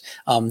card picks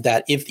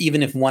that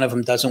even if one of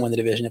them doesn't win the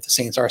division, if the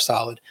Saints are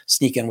solid,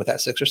 sneak in with that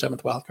 6th or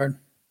 7th wild card.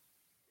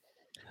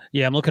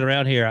 Yeah, I'm looking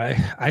around here.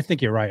 I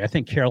think you're right. I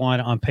think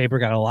Carolina on paper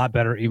got a lot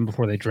better even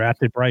before they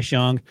drafted Bryce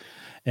Young.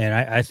 And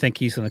I think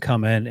he's going to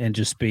come in and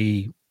just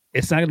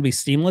it's not going to be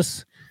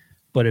seamless,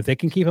 but if they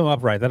can keep him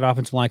upright, that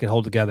offensive line can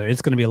hold together.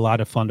 It's going to be a lot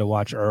of fun to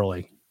watch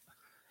early.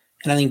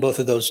 And I think both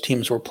of those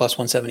teams were plus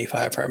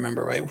 175, if I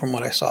remember right, from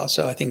what I saw.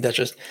 So I think that's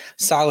just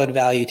solid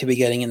value to be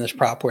getting in this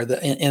prop where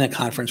in a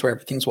conference where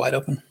everything's wide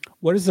open.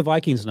 What is the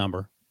Vikings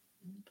number?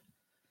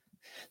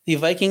 The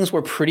Vikings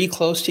were pretty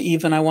close to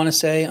even, I want to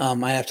say.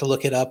 I have to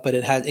look it up, but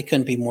it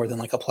couldn't be more than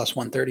like a plus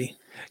 130.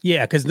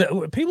 Yeah, because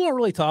people aren't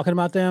really talking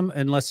about them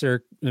unless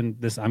they're, and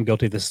this I'm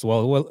guilty of this as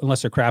well,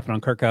 unless they're crapping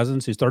on Kirk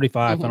Cousins, who's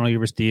 35, final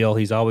year's deal.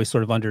 He's always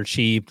sort of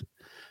underachieved.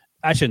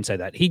 I shouldn't say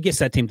that. He gets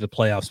that team to the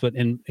playoffs, but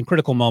in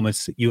critical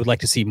moments, you would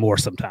like to see more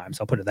sometimes.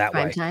 I'll put it that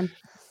way.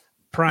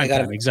 Prime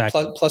time,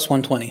 exactly. Plus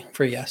 120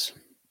 for yes.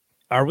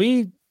 Are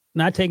we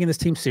not taking this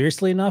team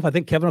seriously enough? I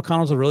think Kevin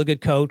O'Connell's a really good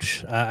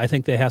coach. I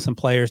think they have some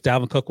players.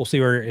 Dalvin Cook, we'll see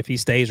if he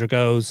stays or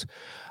goes.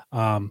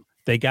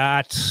 They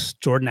got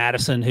Jordan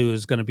Addison, who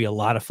is going to be a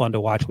lot of fun to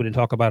watch. We didn't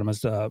talk about him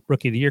as a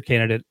Rookie of the Year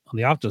candidate on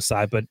the offensive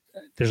side, but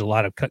there's a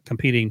lot of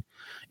competing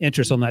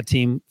interest on that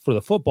team for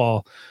the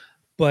football.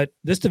 But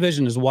this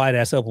division is wide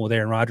ass open with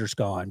Aaron Rodgers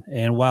gone.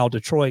 And while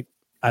Detroit,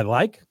 they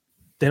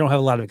don't have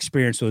a lot of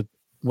experience with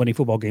winning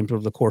football games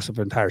over the course of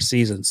an entire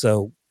season.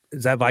 So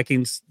is that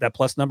Vikings, that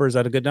plus number, is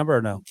that a good number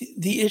or no?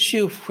 The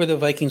issue for the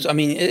Vikings, I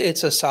mean,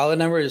 it's a solid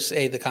number. Is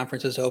the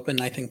conference is open.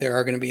 I think there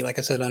are going to be, like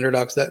I said,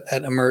 underdogs that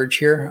emerge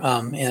here.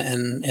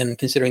 And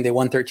considering they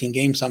won 13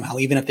 games somehow,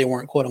 even if they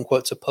weren't quote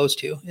unquote supposed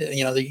to,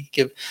 they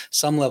give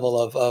some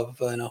level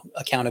of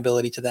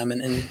accountability to them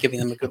and giving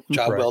them a good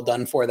job, well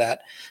done for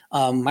that.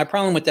 My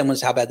problem with them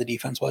was how bad the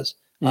defense was.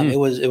 It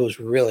was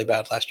really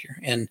bad last year,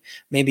 and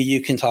maybe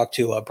you can talk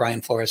to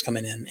Brian Flores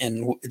coming in,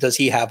 and does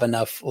he have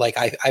enough? Like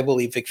I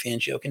believe Vic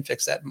Fangio can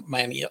fix that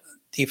Miami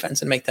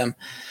defense and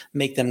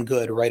make them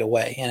good right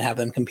away and have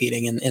them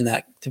competing in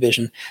that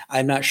division.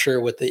 I'm not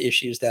sure what the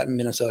issues that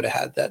Minnesota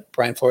had that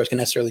Brian Flores can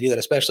necessarily do that,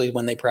 especially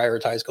when they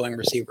prioritize going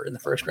receiver in the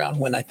first round.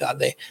 When I thought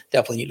they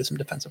definitely needed some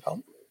defensive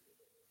help.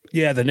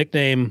 Yeah, the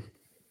nickname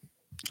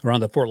around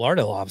the Fort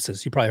Lauderdale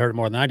offices, you probably heard it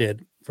more than I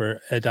did,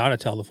 for Ed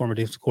Donatel, the former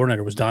defensive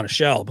coordinator, was Donna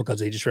Shell, because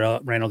they just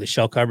ran all these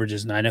shell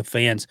coverages. And I know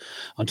fans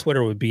on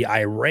Twitter would be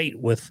irate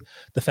with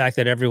the fact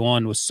that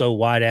everyone was so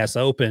wide ass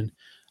open.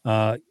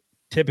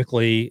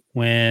 Typically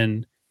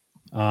when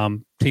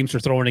teams are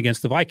throwing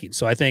against the Vikings.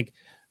 So I think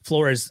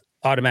Flores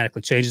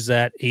automatically changes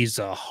that. He's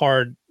a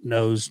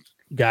hard-nosed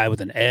guy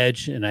with an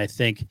edge. And I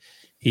think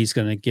he's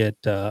going to get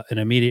an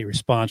immediate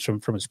response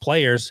from his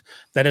players.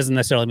 That doesn't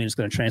necessarily mean it's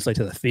going to translate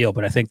to the field,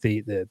 but I think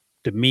the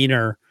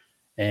demeanor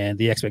and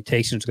the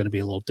expectation is going to be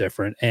a little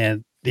different.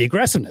 And the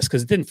aggressiveness,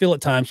 because it didn't feel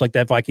at times like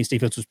that Vikings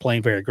defense was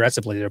playing very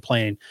aggressively. They're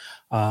playing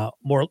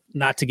more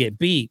not to get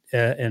beat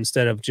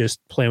instead of just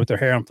playing with their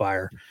hair on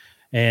fire.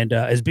 And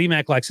as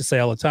BMAC likes to say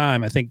all the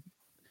time, I think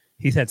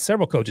he's had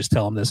several coaches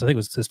tell him this. I think it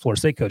was his Florida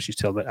State coach who's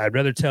telling him, I'd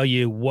rather tell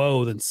you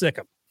whoa than sick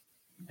him.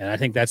 And I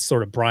think that's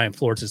sort of Brian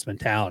Flores'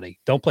 mentality.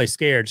 Don't play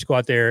scared. Just go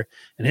out there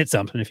and hit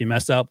something. If you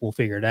mess up, we'll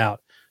figure it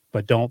out.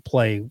 But don't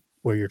play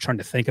where you're trying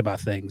to think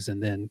about things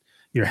and then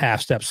you're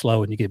half step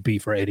slow and you get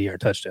beat for an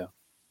 80-yard touchdown.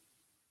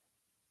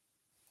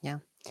 Yeah.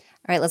 All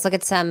right, let's look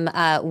at some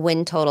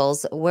win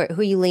totals. Who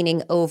are you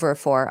leaning over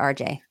for,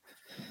 RJ?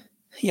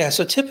 Yeah,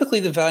 so typically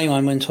the value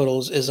on win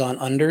totals is on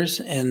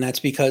unders, and that's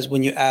because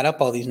when you add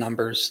up all these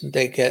numbers,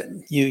 they get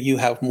you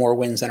have more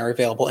wins than are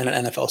available in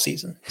an NFL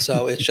season.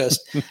 So it's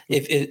just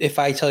if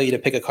I tell you to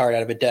pick a card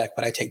out of a deck,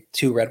 but I take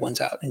 2 red ones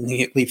out and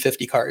you leave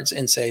 50 cards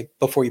and say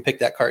before you pick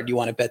that card, you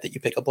want to bet that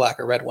you pick a black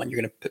or red one, you're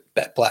going to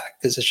bet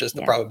black because it's just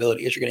the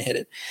probability is you're going to hit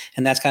it,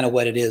 and that's kind of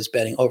what it is,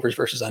 betting overs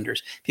versus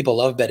unders. People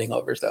love betting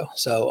overs though,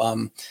 so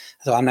I'm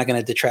not going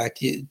to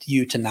detract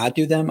you to not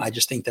do them. I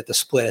just think that the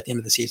split at the end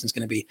of the season is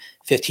going to be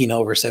 15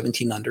 over,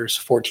 17 unders,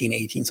 14,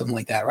 18, something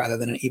like that, rather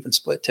than an even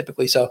split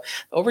typically. So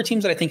over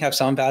teams that I think have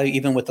some value,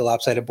 even with the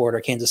lopsided board, are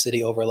Kansas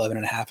City over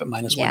 11.5 at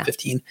minus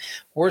 115.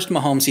 Worst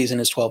Mahomes season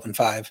is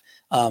 12-5.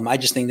 I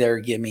just think they're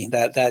giving me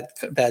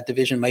that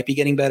division might be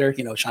getting better.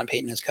 You know, Sean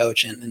Payton as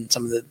coach and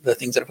some of the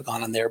things that have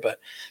gone on there, but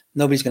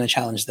nobody's going to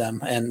challenge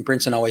them. And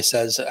Brinson always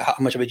says how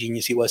much of a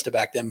genius he was to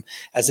back them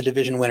as a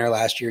division winner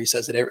last year. He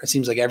says it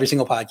seems like every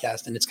single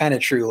podcast, and it's kind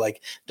of true.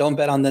 Like, don't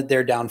bet on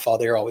their downfall.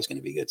 They're always going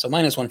to be good. So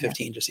minus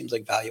 115 just seems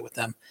like value with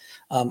them.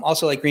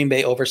 Also like Green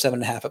Bay over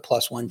 7.5 at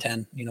plus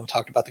 110. You know,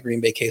 talked about the Green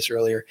Bay case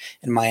earlier,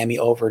 and Miami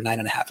over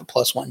 9.5 at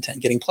plus 110.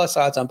 Getting plus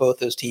odds on both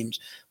those teams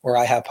where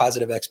I have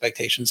positive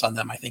expectations on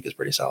them, I think is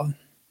pretty solid.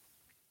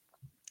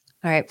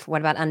 All right.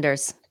 What about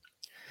unders?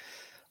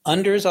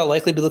 Unders, I'll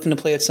likely be looking to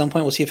play at some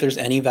point. We'll see if there's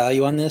any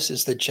value on this.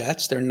 Is the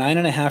Jets. They're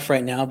 9.5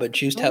 right now, but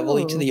juiced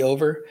heavily to the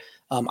over.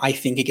 I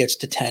think it gets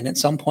to 10 at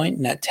some point.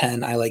 And at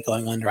 10, I like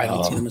going under. I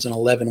don't see them as an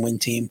 11-win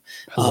team.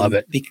 I love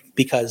it.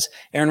 Because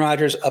Aaron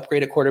Rodgers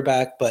upgraded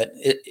quarterback, but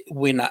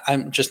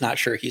I'm just not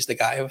sure he's the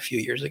guy of a few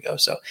years ago.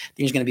 So I think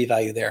there's going to be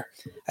value there.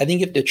 I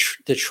think if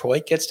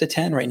Detroit gets to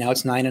 10, right now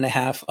it's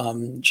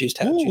 9.5, juiced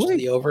to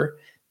the over.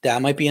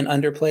 That might be an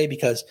underplay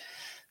because –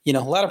 you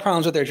know, a lot of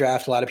problems with their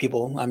draft. A lot of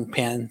people, I'm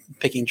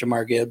picking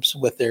Jamar Gibbs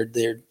with their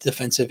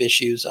defensive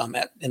issues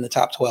in the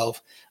top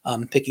 12,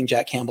 picking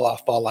Jack Campbell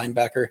off ball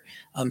linebacker.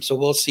 So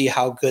we'll see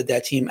how good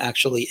that team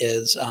actually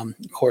is. Of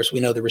course,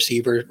 we know the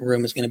receiver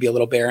room is going to be a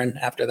little barren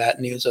after that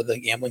news of the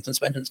gambling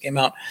suspensions came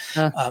out.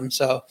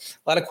 So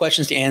a lot of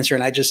questions to answer.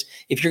 And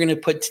if you're going to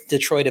put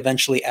Detroit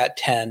eventually at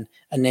 10,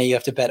 and now you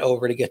have to bet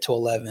over to get to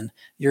 11,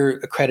 you're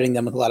accrediting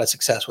them with a lot of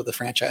success with a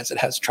franchise that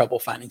has trouble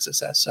finding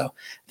success. So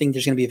I think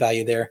there's going to be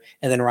value there.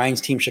 And then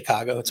Ryan's team,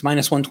 Chicago, it's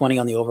minus 120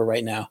 on the over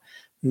right now.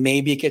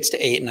 Maybe it gets to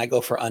 8 and I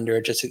go for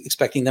under, just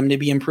expecting them to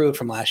be improved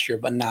from last year,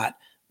 but not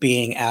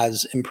being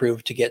as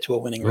improved to get to a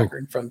winning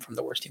record from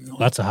the worst team in the league.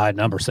 That's a high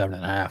number,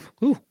 7.5.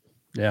 Ooh,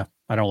 yeah,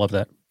 I don't love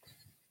that.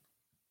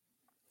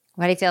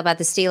 What do you feel about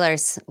the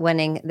Steelers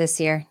winning this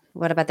year?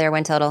 What about their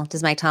win total?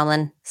 Does Mike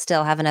Tomlin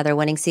still have another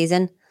winning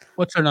season?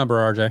 What's their number,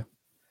 RJ?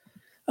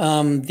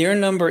 Their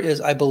number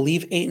is, I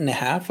believe,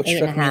 8.5, which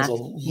struck me as a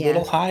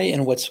little high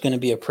in what's going to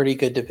be a pretty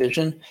good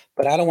division.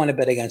 But I don't want to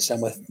bet against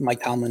them with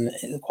Mike Tomlin,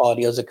 the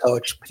quality as a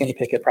coach. Kenny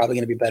Pickett probably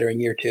going to be better in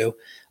year 2.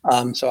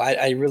 So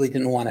I really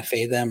didn't want to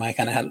fade them. I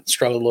kind of had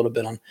struggled a little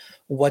bit on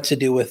what to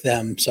do with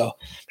them. So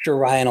I'm sure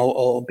Ryan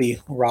will be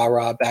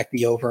rah-rah back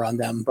the over on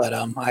them. But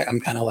I'm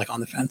kind of like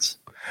on the fence.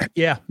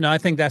 Yeah, no, I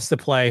think that's the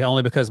play,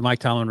 only because Mike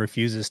Tomlin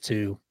refuses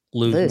to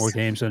lose more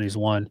games than he's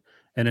won.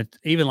 And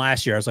even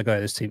last year, I was like, oh,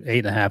 this team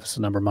 8.5 is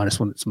the number minus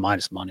one. It's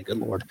minus money. Good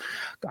Lord.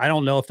 I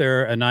don't know if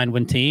they're a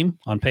 9-win team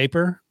on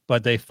paper,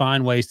 but they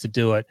find ways to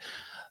do it.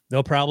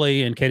 They'll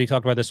probably, and Katie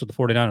talked about this with the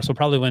 49ers, they'll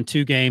probably win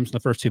 2 games in the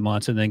first 2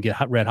 months and then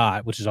get red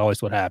hot, which is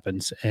always what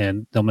happens.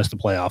 And they'll miss the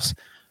playoffs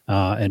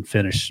and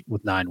finish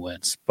with 9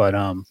 wins. But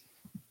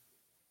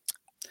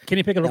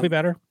Kenny Pickett will be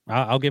better.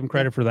 I'll give him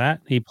credit for that.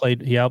 He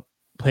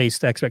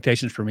outpaced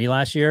expectations for me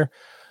last year.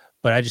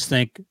 But I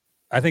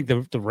think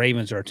the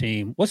Ravens are a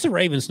team. What's the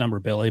Ravens number,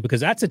 Billy? Because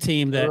that's a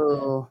team that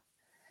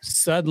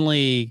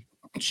suddenly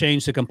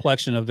changed the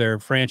complexion of their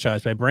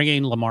franchise by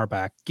bringing Lamar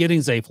back, getting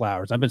Zay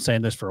Flowers. I've been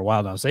saying this for a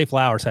while now. Zay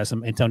Flowers has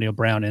some Antonio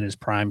Brown in his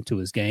prime to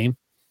his game,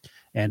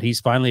 and he's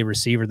finally a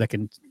receiver that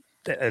can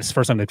 – it's the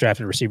first time they've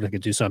drafted a receiver that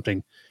could do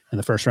something in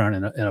the first round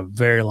in a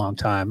very long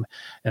time.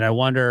 And I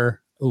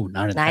wonder Ooh,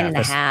 9.5.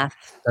 9.5.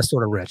 That's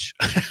sort of rich.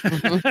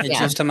 It's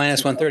just to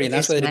minus 130. And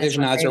that's why the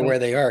division odds are where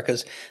they are,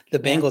 because the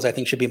Bengals, I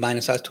think, should be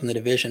minus odds to win the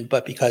division.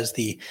 But because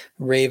the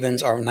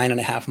Ravens are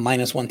 9.5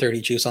 minus 130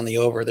 juice on the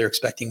over, they're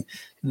expecting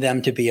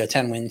them to be a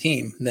 10-win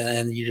team.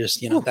 Then you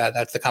just,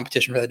 that's the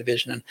competition for the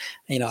division.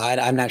 And,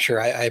 I'm not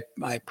sure I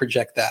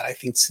project that. I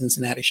think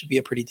Cincinnati should be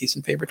a pretty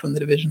decent favorite to win the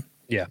division.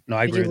 Yeah, no,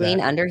 I agree with that. Did you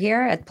lean under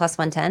here at plus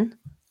 110?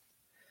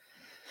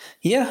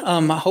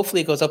 Yeah,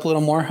 hopefully it goes up a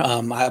little more.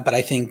 But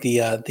I think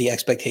the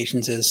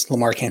expectations is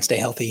Lamar can't stay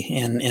healthy,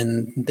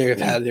 and they've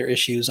had their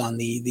issues on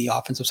the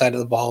offensive side of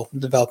the ball,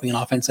 developing an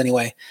offense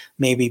anyway.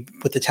 Maybe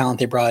with the talent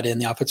they brought in,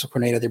 the offensive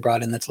coordinator they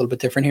brought in, that's a little bit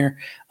different here.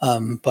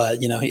 But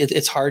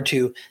it's hard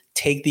to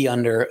take the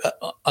under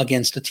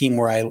against a team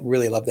where I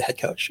really love the head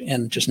coach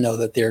and just know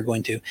that they're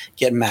going to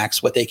get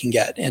max what they can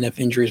get. And if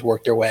injuries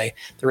work their way,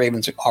 the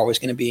Ravens are always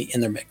going to be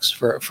in their mix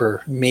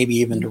for maybe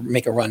even to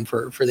make a run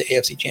for the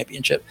AFC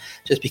Championship,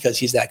 just because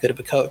he's that good of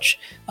a coach.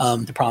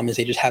 The problem is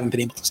they just haven't been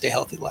able to stay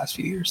healthy the last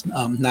few years.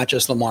 Not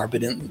just Lamar,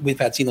 but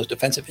we've seen those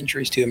defensive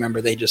injuries too. Remember,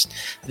 I think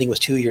it was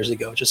 2 years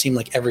ago, it just seemed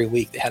like every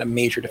week they had a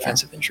major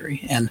defensive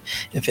injury. And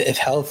if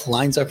health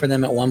lines up for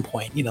them at one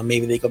point,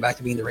 maybe they go back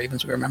to being the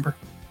Ravens we remember.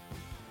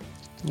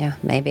 Yeah,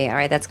 maybe. All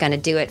right, that's going to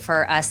do it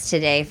for us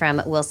today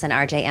from Wilson,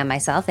 RJ, and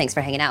myself. Thanks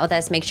for hanging out with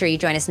us. Make sure you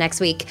join us next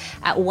week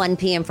at 1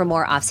 p.m. for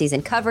more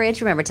off-season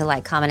coverage. Remember to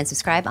like, comment, and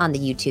subscribe on the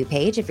YouTube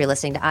page if you're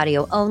listening to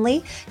audio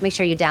only. Make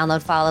sure you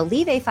download, follow,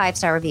 leave a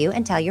 5-star review,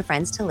 and tell your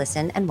friends to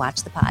listen and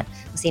watch the pod.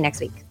 We'll see you next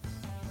week.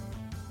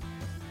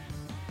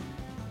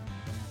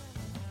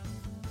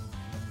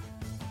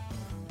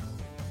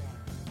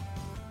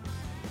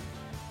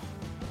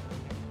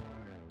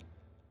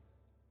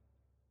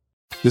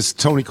 This is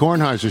Tony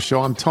Kornheiser's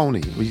show. I'm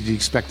Tony. You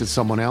expected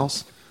someone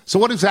else? So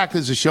what exactly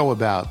is the show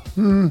about?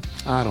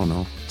 I don't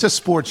know. It's a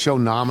sports show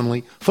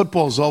nominally.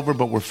 Football's over,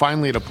 but we're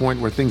finally at a point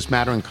where things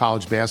matter in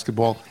college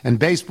basketball, and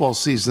baseball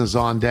season is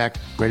on deck.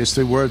 Greatest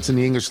 3 words in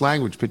the English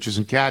language, pitchers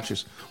and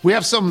catchers. We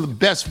have some of the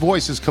best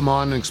voices come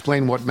on and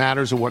explain what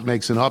matters or what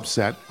makes an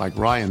upset, like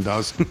Ryan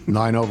does.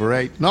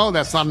 9/8. No,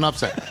 that's not an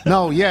upset.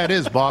 No, yeah, it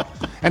is, Bob.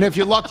 And if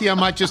you're lucky, I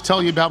might just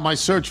tell you about my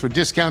search for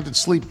discounted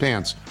sleep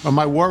pants or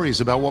my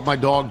worries about what my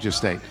dog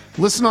just ate.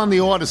 Listen on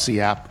the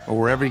Odyssey app or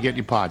wherever you get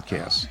your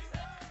podcasts.